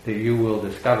pain that you will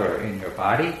discover in your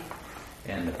body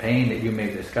and the pain that you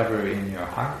may discover in your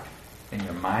heart, in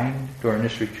your mind during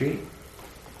this retreat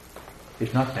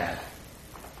is not bad.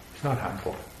 It's not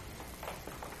harmful.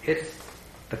 It's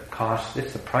the cost,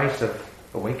 it's the price of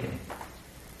awakening.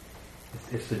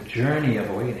 It's the journey of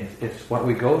awakening. It's what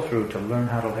we go through to learn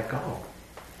how to let go.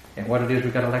 And what it is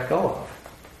we've got to let go of.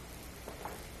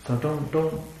 So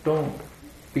don't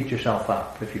beat yourself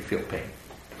up if you feel pain.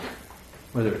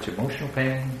 Whether it's emotional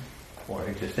pain, or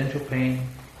existential pain,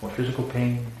 or physical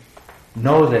pain,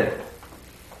 know that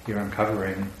you're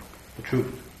uncovering the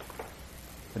truth,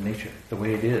 the nature, the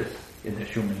way it is in this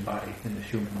human body, in this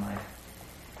human life.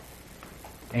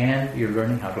 And you're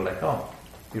learning how to let go.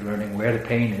 You're learning where the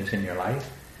pain is in your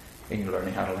life, and you're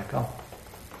learning how to let go.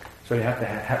 So you have to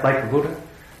have, like the Buddha,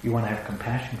 you want to have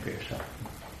compassion for yourself.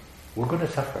 We're going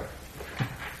to suffer.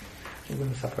 We're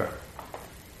going to suffer.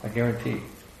 I guarantee.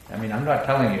 I mean, I'm not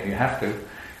telling you have to.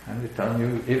 I'm just telling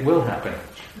you it will happen.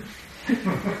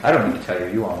 I don't need to tell you.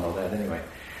 You all know that anyway.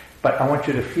 But I want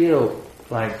you to feel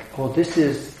like, oh, this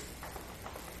is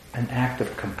an act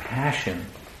of compassion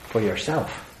for yourself.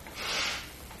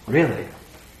 Really.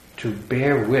 To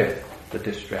bear with the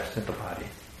distress of the body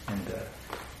and the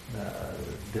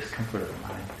discomfort of the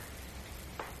mind.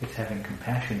 It's having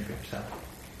compassion for yourself.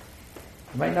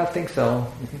 You might not think so.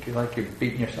 You think you're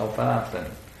beating yourself up and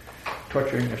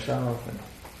torturing yourself, and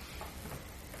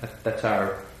that's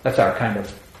our kind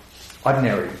of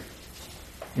ordinary,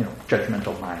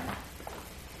 judgmental mind.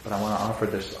 But I want to offer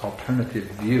this alternative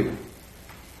view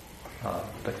of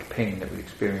the pain that we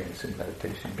experience in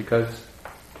meditation, because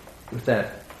with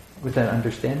that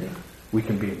understanding, we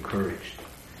can be encouraged,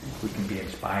 we can be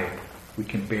inspired, we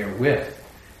can bear with,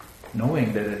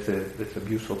 knowing that it's a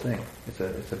useful thing. It's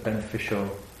a beneficial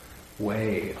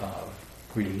way of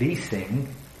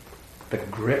releasing the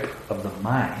grip of the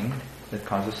mind that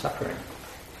causes suffering.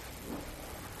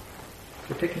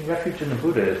 So taking refuge in the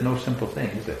Buddha is no simple thing,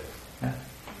 is it? Yeah?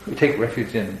 We take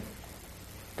refuge in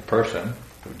the person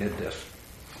who did this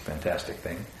fantastic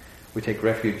thing. We take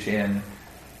refuge in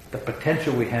the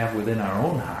potential we have within our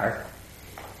own heart,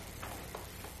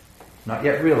 not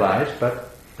yet realized,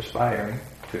 but aspiring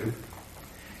to.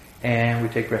 And we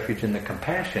take refuge in the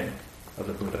compassion of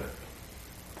the Buddha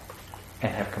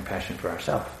and have compassion for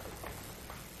ourselves.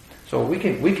 So we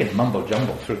can mumble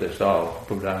jumble through this all,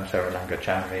 Buddham Saranam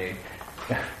Gacchami,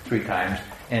 3 times,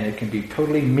 and it can be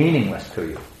totally meaningless to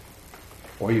you.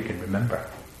 Or you can remember.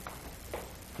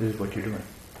 This is what you're doing.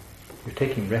 You're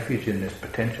taking refuge in this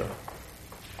potential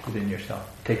within yourself,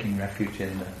 taking refuge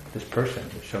in this person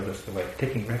that showed us the way,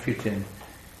 taking refuge in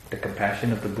the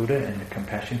compassion of the Buddha and the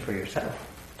compassion for yourself.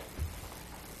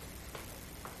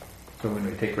 So when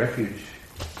we take refuge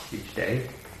each day,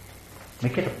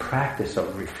 make it a practice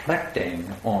of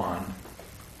reflecting on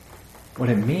what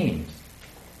it means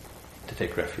to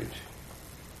take refuge.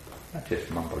 Not just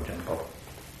mumbo-jumbo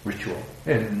ritual.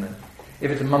 And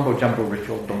if it's a mumbo-jumbo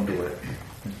ritual, don't do it.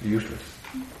 It's useless.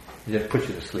 It just puts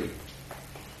you to sleep.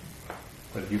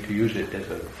 But you can use it as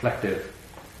a reflective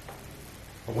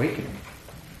awakening.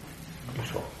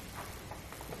 Useful.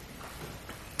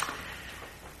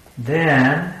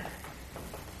 Then,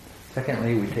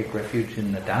 secondly, we take refuge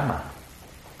in the Dhamma.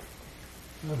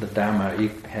 Well, the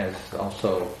Dhamma has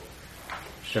also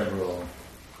several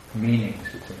meanings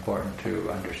it's important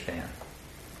to understand.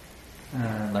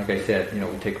 Like I said,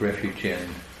 we take refuge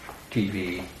in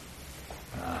TV,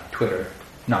 Twitter.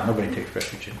 No, nobody takes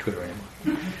refuge in Twitter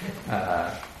anymore.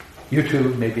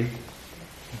 YouTube, maybe,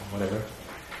 whatever.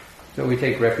 So we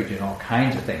take refuge in all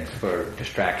kinds of things for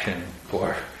distraction,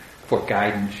 for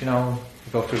guidance. You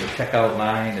go through the checkout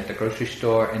line at the grocery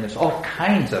store, and there's all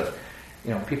kinds of,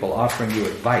 people offering you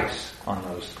advice on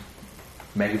those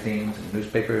magazines and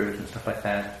newspapers and stuff like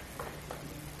that.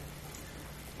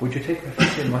 Would you take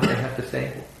refuge in what they have to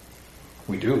say?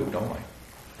 We do, don't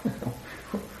we?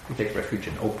 We take refuge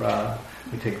in Oprah,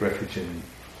 we take refuge in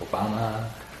Obama,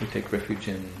 we take refuge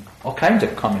in all kinds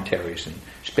of commentaries and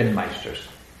spinmeisters.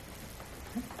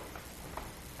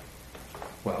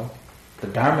 Well, the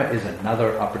Dharma is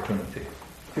another opportunity.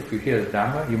 If you hear the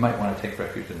Dharma, you might want to take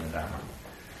refuge in the Dharma.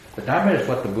 The Dharma is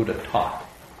what the Buddha taught.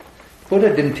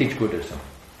 Buddha didn't teach Buddhism.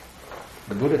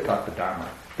 The Buddha taught the Dharma.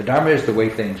 The Dharma is the way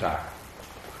things are.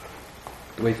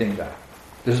 The way things are.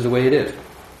 This is the way it is.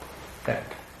 Okay.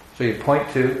 So you point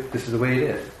to, this is the way it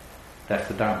is. That's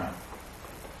the Dharma.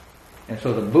 And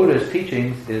so the Buddha's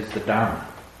teachings is the Dharma.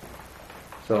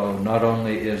 So not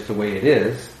only is the way it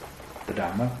is the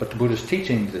Dharma, but the Buddha's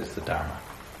teachings is the Dharma.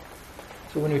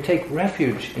 So when you take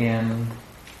refuge in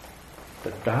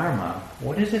the Dharma,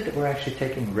 what is it that we're actually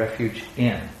taking refuge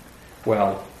in?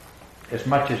 Well, as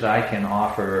much as I can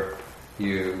offer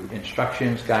you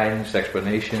instructions, guidance,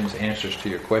 explanations, answers to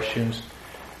your questions,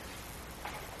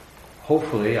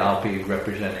 hopefully I'll be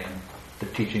representing the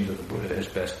teachings of the Buddha as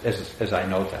best as I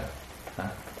know them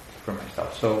for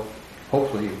myself. So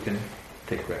hopefully you can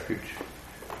take refuge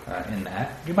in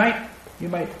that. You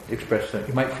might express that.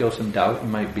 You might feel some doubt. You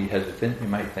might be hesitant. You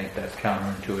might think that's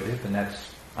counterintuitive, and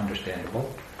that's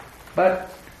understandable. But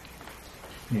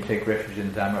when you take refuge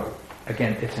in the Dhamma,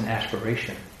 again, it's an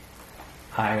aspiration.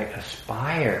 I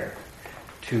aspire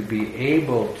to be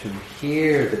able to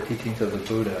hear the teachings of the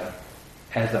Buddha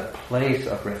as a place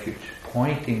of refuge,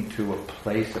 pointing to a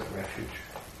place of refuge.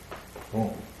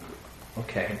 Oh,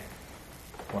 okay.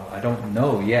 Well, I don't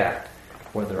know yet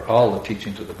whether all the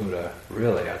teachings of the Buddha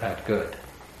really are that good,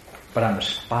 but I'm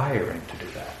aspiring to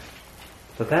do that.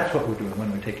 So that's what we're doing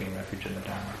when we're taking refuge in the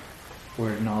Dhamma.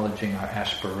 We're acknowledging our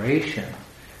aspiration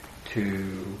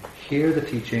to hear the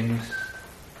teachings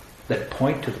that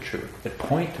point to the truth, that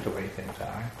point to the way things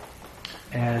are,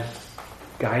 as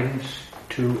guidance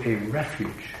to a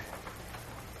refuge,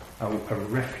 a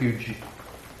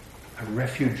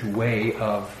refuge way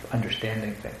of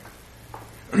understanding things.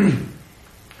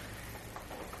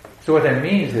 So what that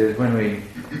means is when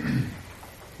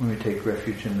we take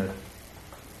refuge in the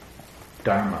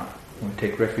Dharma, when we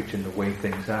take refuge in the way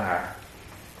things are,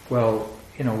 well,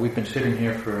 we've been sitting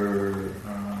here for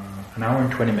an hour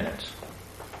and 20 minutes.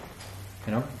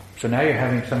 So now you're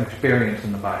having some experience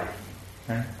in the body,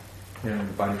 right? The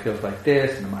body feels like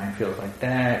this, and the mind feels like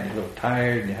that, and you're a little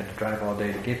tired, and you had to drive all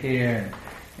day to get here, and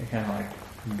you're kind of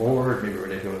like bored, maybe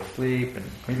ready to go to sleep, and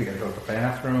maybe you got to go to the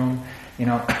bathroom,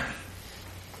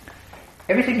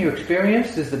 Everything you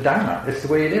experience is the Dharma. It's the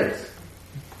way it is.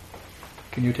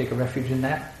 Can you take a refuge in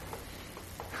that?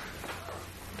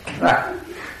 I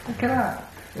cannot.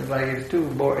 It's like it's too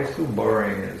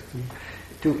boring. It's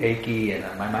too achy,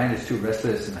 and my mind is too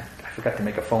restless, and I forgot to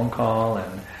make a phone call,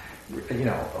 and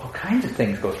all kinds of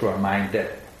things go through our mind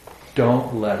that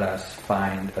don't let us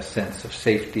find a sense of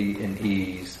safety and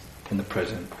ease in the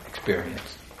present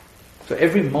experience. So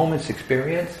every moment's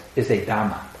experience is a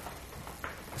Dhamma.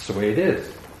 That's the way it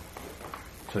is.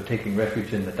 So taking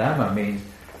refuge in the Dhamma means,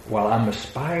 while I'm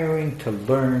aspiring to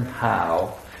learn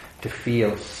how to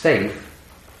feel safe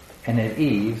and at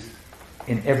ease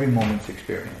in every moment's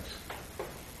experience.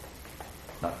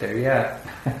 Not there yet.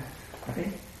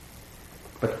 Right?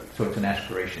 So it's an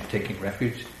aspiration. Taking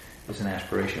refuge is an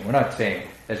aspiration. We're not saying,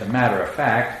 as a matter of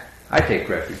fact, I take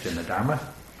refuge in the Dharma.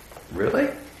 Really?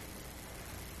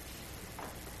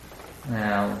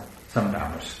 Well, some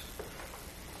Dhammas,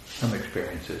 some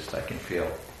experiences I can feel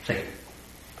safe,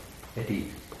 at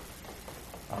ease,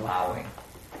 allowing,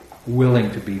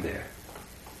 willing to be there.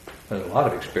 There's a lot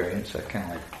of experience that kind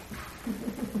of like,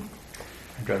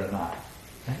 I'd rather not.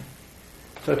 Right?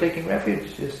 So taking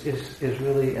refuge is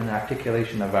really an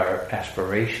articulation of our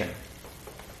aspiration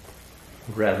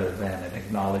rather than an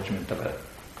acknowledgement of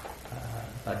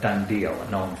a done deal,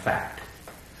 a known fact.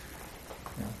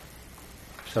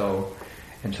 So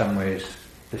in some ways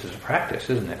this is a practice,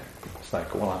 isn't it? It's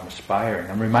like, well, I'm aspiring.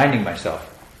 I'm reminding myself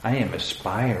I am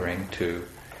aspiring to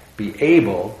be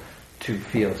able to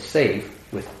feel safe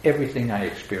with everything I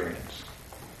experience.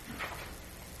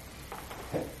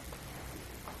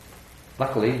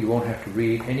 Luckily, you won't have to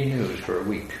read any news for a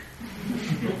week.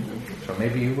 So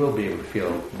maybe you will be able to feel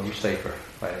a little safer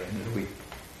by the end of the week.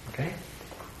 Okay?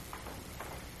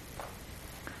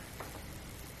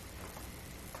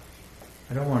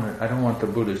 I don't want the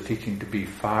Buddha's teaching to be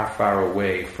far, far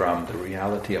away from the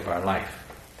reality of our life.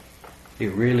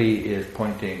 It really is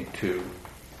pointing to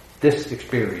this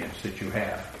experience that you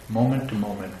have, moment to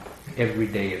moment, every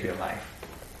day of your life.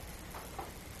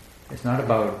 It's not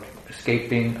about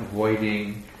escaping,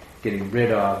 avoiding, getting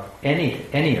rid of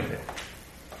any of it.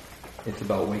 It's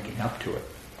about waking up to it.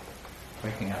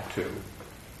 Waking up to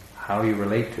how you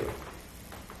relate to it,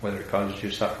 whether it causes you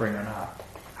suffering or not.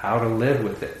 How to live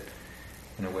with it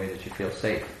in a way that you feel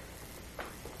safe.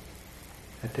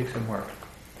 That takes some work.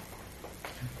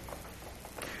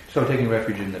 So taking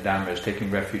refuge in the Dhamma is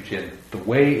taking refuge in the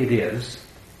way it is,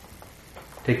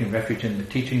 taking refuge in the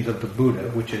teachings of the Buddha,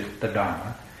 which is the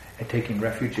Dharma, and taking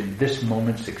refuge in this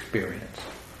moment's experience.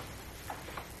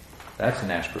 That's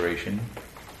an aspiration,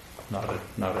 not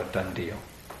a done deal.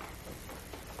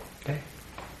 Okay?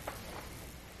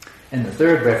 And the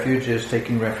third refuge is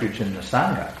taking refuge in the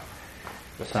Sangha.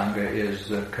 The Sangha is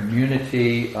the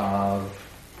community of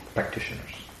practitioners.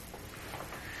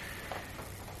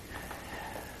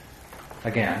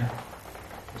 Again,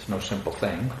 it's no simple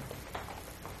thing.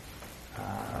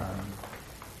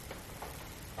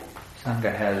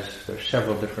 Sangha there's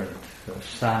several different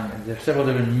there's several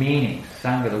different meanings.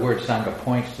 Sangha, the word Sangha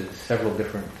points to several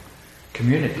different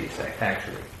communities,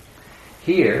 actually.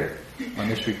 Here, on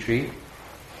this retreat,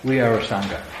 we are a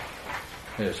Sangha.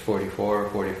 There's 44 or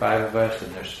 45 of us,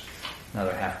 and there's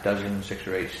another half dozen, 6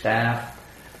 or 8 staff.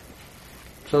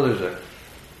 So there's a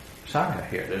Sangha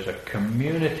here. There's a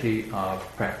community of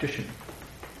practitioners.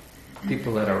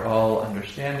 People that are all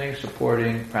understanding,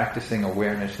 supporting, practicing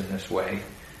awareness in this way.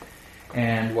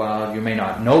 And while you may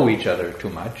not know each other too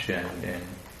much and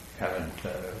haven't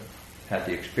had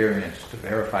the experience to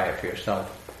verify it for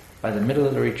yourself, by the middle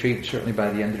of the retreat, certainly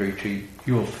by the end of the retreat,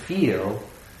 you will feel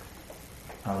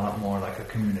a lot more like a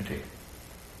community.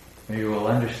 You will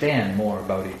understand more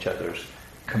about each other's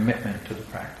commitment to the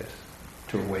practice,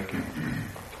 to awakening.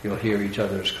 You'll hear each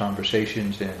other's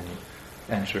conversations and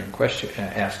asking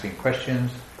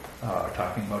questions,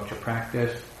 talking about your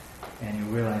practice, and you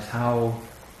realize how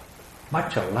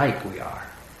much alike we are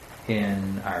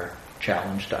in our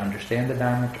challenge to understand the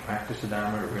Dharma, to practice the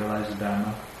Dharma, to realize the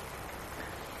Dharma.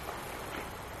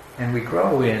 And we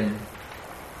grow in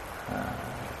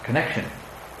connection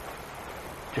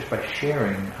just by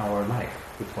sharing our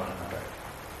life with one another.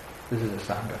 This is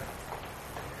a Sangha.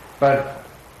 But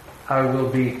I will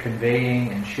be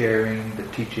conveying and sharing the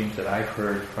teachings that I've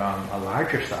heard from a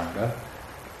larger Sangha,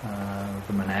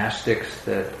 the monastics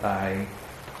that I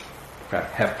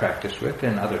have practiced with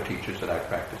and other teachers that I've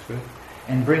practiced with,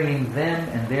 and bringing them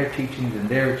and their teachings and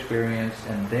their experience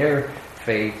and their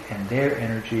faith and their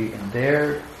energy and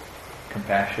their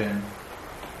compassion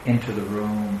into the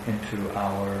room, into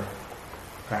our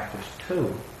practice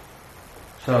too.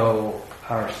 So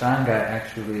our Sangha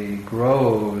actually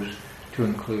grows to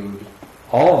include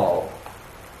all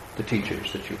the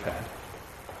teachers that you've had,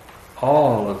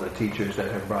 all of the teachers that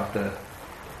have brought the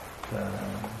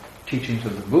teachings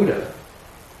of the Buddha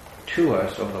to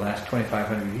us over the last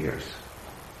 2,500 years.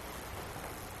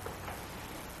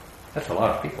 That's a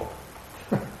lot of people.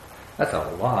 That's a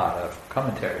lot of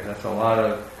commentary. That's a lot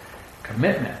of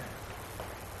commitment.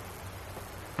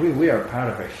 We are part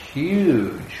of a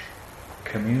huge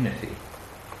community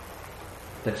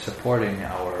that's supporting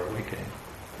our awakening.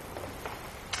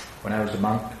 When I was a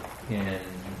monk in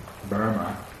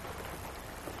Burma,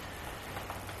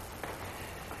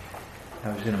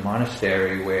 I was in a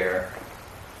monastery where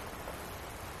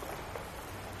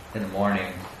in the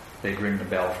morning they'd ring the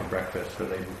bell for breakfast, or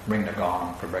they'd ring the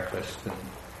gong for breakfast, and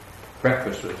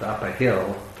breakfast was up a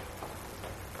hill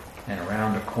and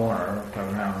around a corner,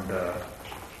 around a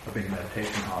big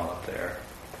meditation hall up there.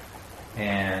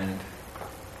 And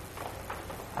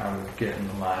I would get in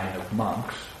the line of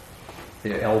monks,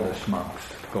 the eldest monks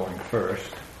going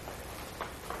first,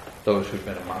 those who've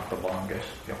been a monk the longest,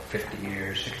 50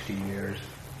 years, 60 years,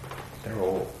 they're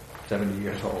old, 70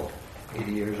 years old,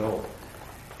 80 years old.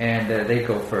 And they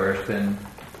go first, and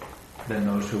then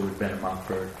those who had been a monk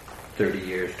for 30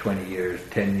 years, 20 years,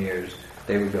 10 years,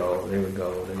 they would go in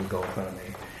front of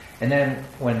me. And then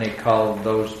when they called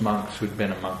those monks who'd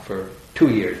been a monk for 2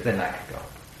 years, then I could go.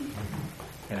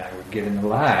 And I would get in the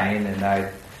line, and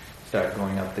I'd start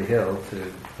going up the hill to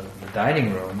the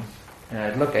dining room, and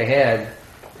I'd look ahead,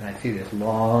 and I'd see this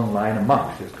long line of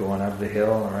monks just going up the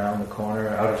hill, around the corner,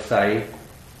 out of sight.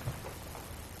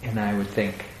 And I would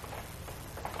think,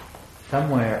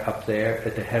 somewhere up there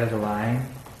at the head of the line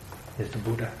is the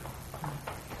Buddha.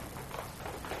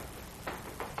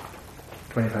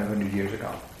 2,500 years ago.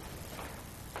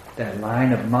 That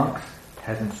line of monks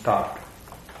hasn't stopped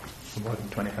for more than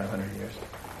 2,500 years.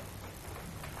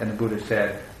 And the Buddha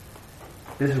said,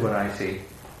 this is what I see,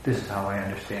 this is how I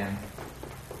understand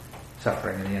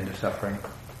suffering and the end of suffering,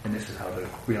 and this is how to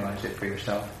realize it for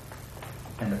yourself.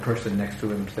 And the person next to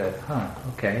him said,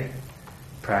 okay,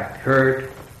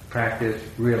 heard, practiced,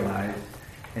 realized,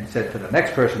 and said to the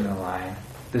next person in the line,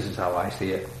 this is how I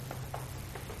see it.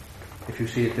 If you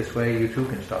see it this way, you too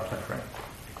can stop suffering.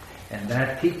 And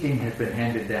that teaching has been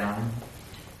handed down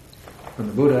from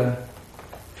the Buddha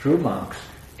through monks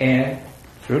and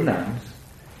through nuns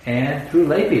and through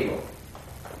lay people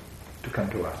to come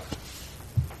to us.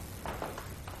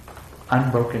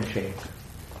 Unbroken chains.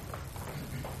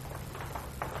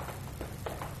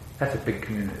 That's a big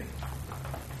community.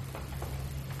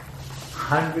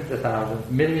 Hundreds of thousands,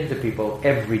 millions of people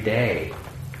every day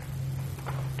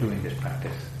doing this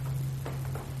practice.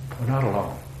 We're not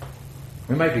alone.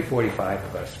 We might be 45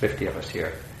 of us, 50 of us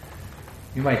here.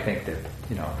 You might think that,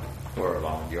 we're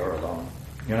alone, you're alone.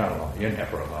 You're not alone. You're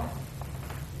never alone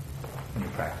when you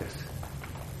practice.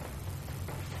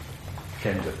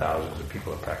 Tens of thousands of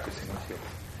people are practicing with you.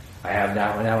 I have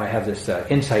now I have this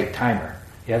insight timer.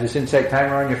 You have this insight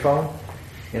timer on your phone?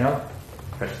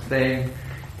 press the thing,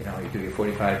 you do your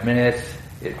 45 minutes,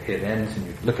 it ends, and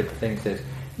you look at the thing, it says,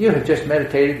 you have just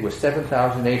meditated with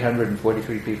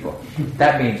 7,843 people.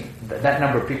 That means that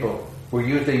number of people were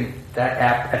using that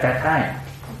app at that time.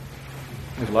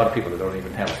 There's a lot of people that don't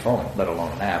even have a phone, let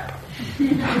alone an app.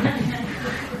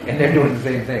 And they're doing the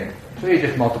same thing. So you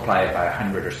just multiply it by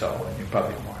 100 or so, and you're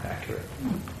probably more accurate.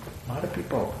 A lot of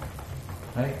people,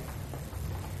 right?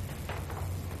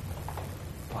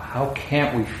 Well, how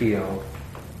can't we feel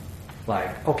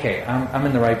like, okay, I'm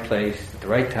in the right place, at the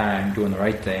right time, doing the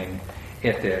right thing,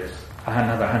 if there's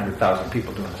another 100,000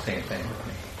 people doing the same thing with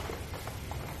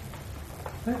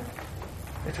me?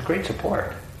 It's a great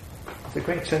support. It's a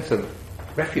great sense of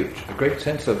refuge, a great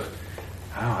sense of,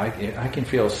 I can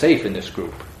feel safe in this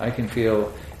group. I can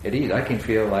feel at ease. I can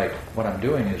feel like what I'm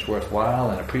doing is worthwhile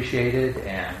and appreciated,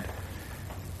 and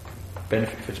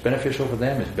if it's beneficial for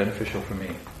them, it's beneficial for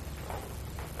me.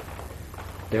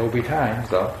 There will be times,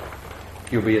 though,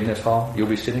 you'll be in this hall, you'll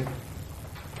be sitting,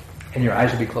 and your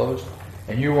eyes will be closed,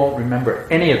 and you won't remember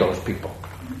any of those people.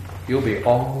 You'll be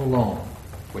all alone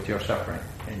with your suffering,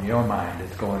 and your mind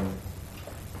is going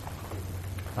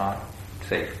not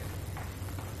safe.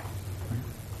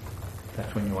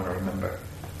 That's when you want to remember.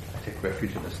 I take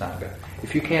refuge in the Sangha.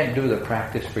 If you can't do the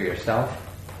practice for yourself,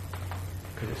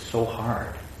 because it's so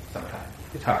hard sometimes,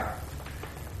 it's hard.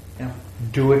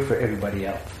 Do it for everybody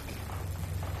else.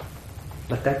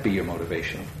 Let that be your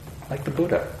motivation. Like the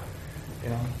Buddha.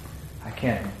 I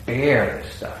can't bear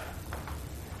this stuff.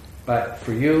 But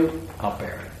for you, I'll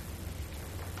bear it.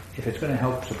 If it's going to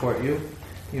help support you,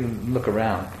 you look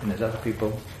around and there's other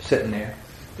people sitting there.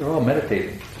 They're all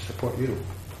meditating to support you.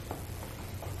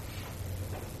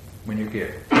 When you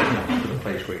get to the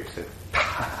place where you say,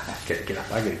 I gotta get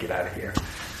up, I gotta get out of here.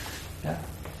 Yeah.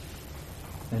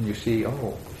 And you see,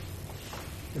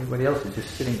 everybody else is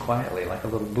just sitting quietly like a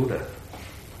little Buddha.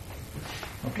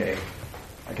 Okay,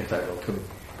 I guess I will too.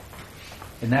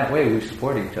 In that way, we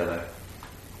support each other.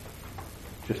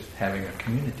 Just having a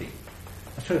community.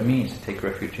 That's what it means to take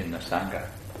refuge in the Sangha.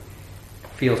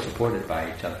 Feel supported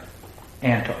by each other.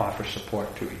 And to offer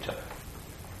support to each other.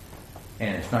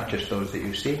 And it's not just those that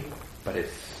you see, but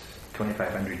it's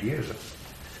 2,500 years of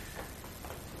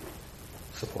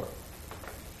support.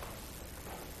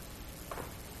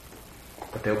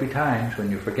 But there'll be times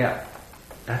when you forget.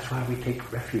 That's why we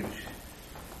take refuge.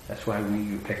 That's why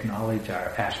we acknowledge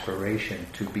our aspiration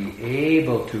to be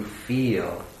able to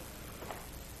feel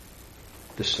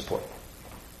the support.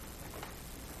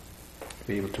 To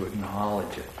be able to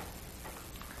acknowledge it.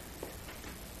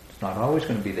 It's not always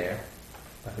going to be there,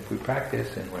 but if we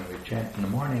practice, and when we chant in the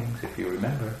mornings, if you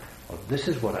remember, this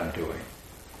is what I'm doing.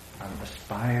 I'm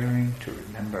aspiring to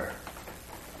remember.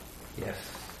 Yes.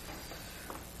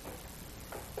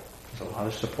 There's a lot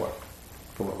of support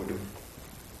for what we're doing.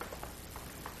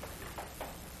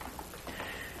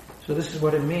 So this is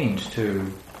what it means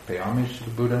to pay homage to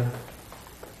the Buddha,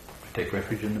 to take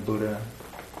refuge in the Buddha,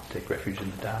 to take refuge in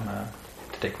the Dhamma,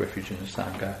 to take refuge in the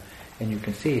Sangha. And you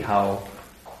can see how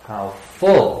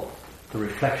full the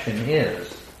reflection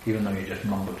is, even though you just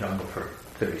mumble jumble for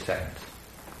 30 seconds.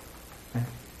 Right?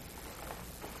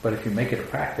 But if you make it a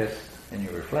practice and you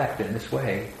reflect in this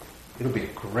way, it'll be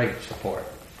a great support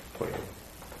for you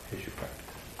as you practice.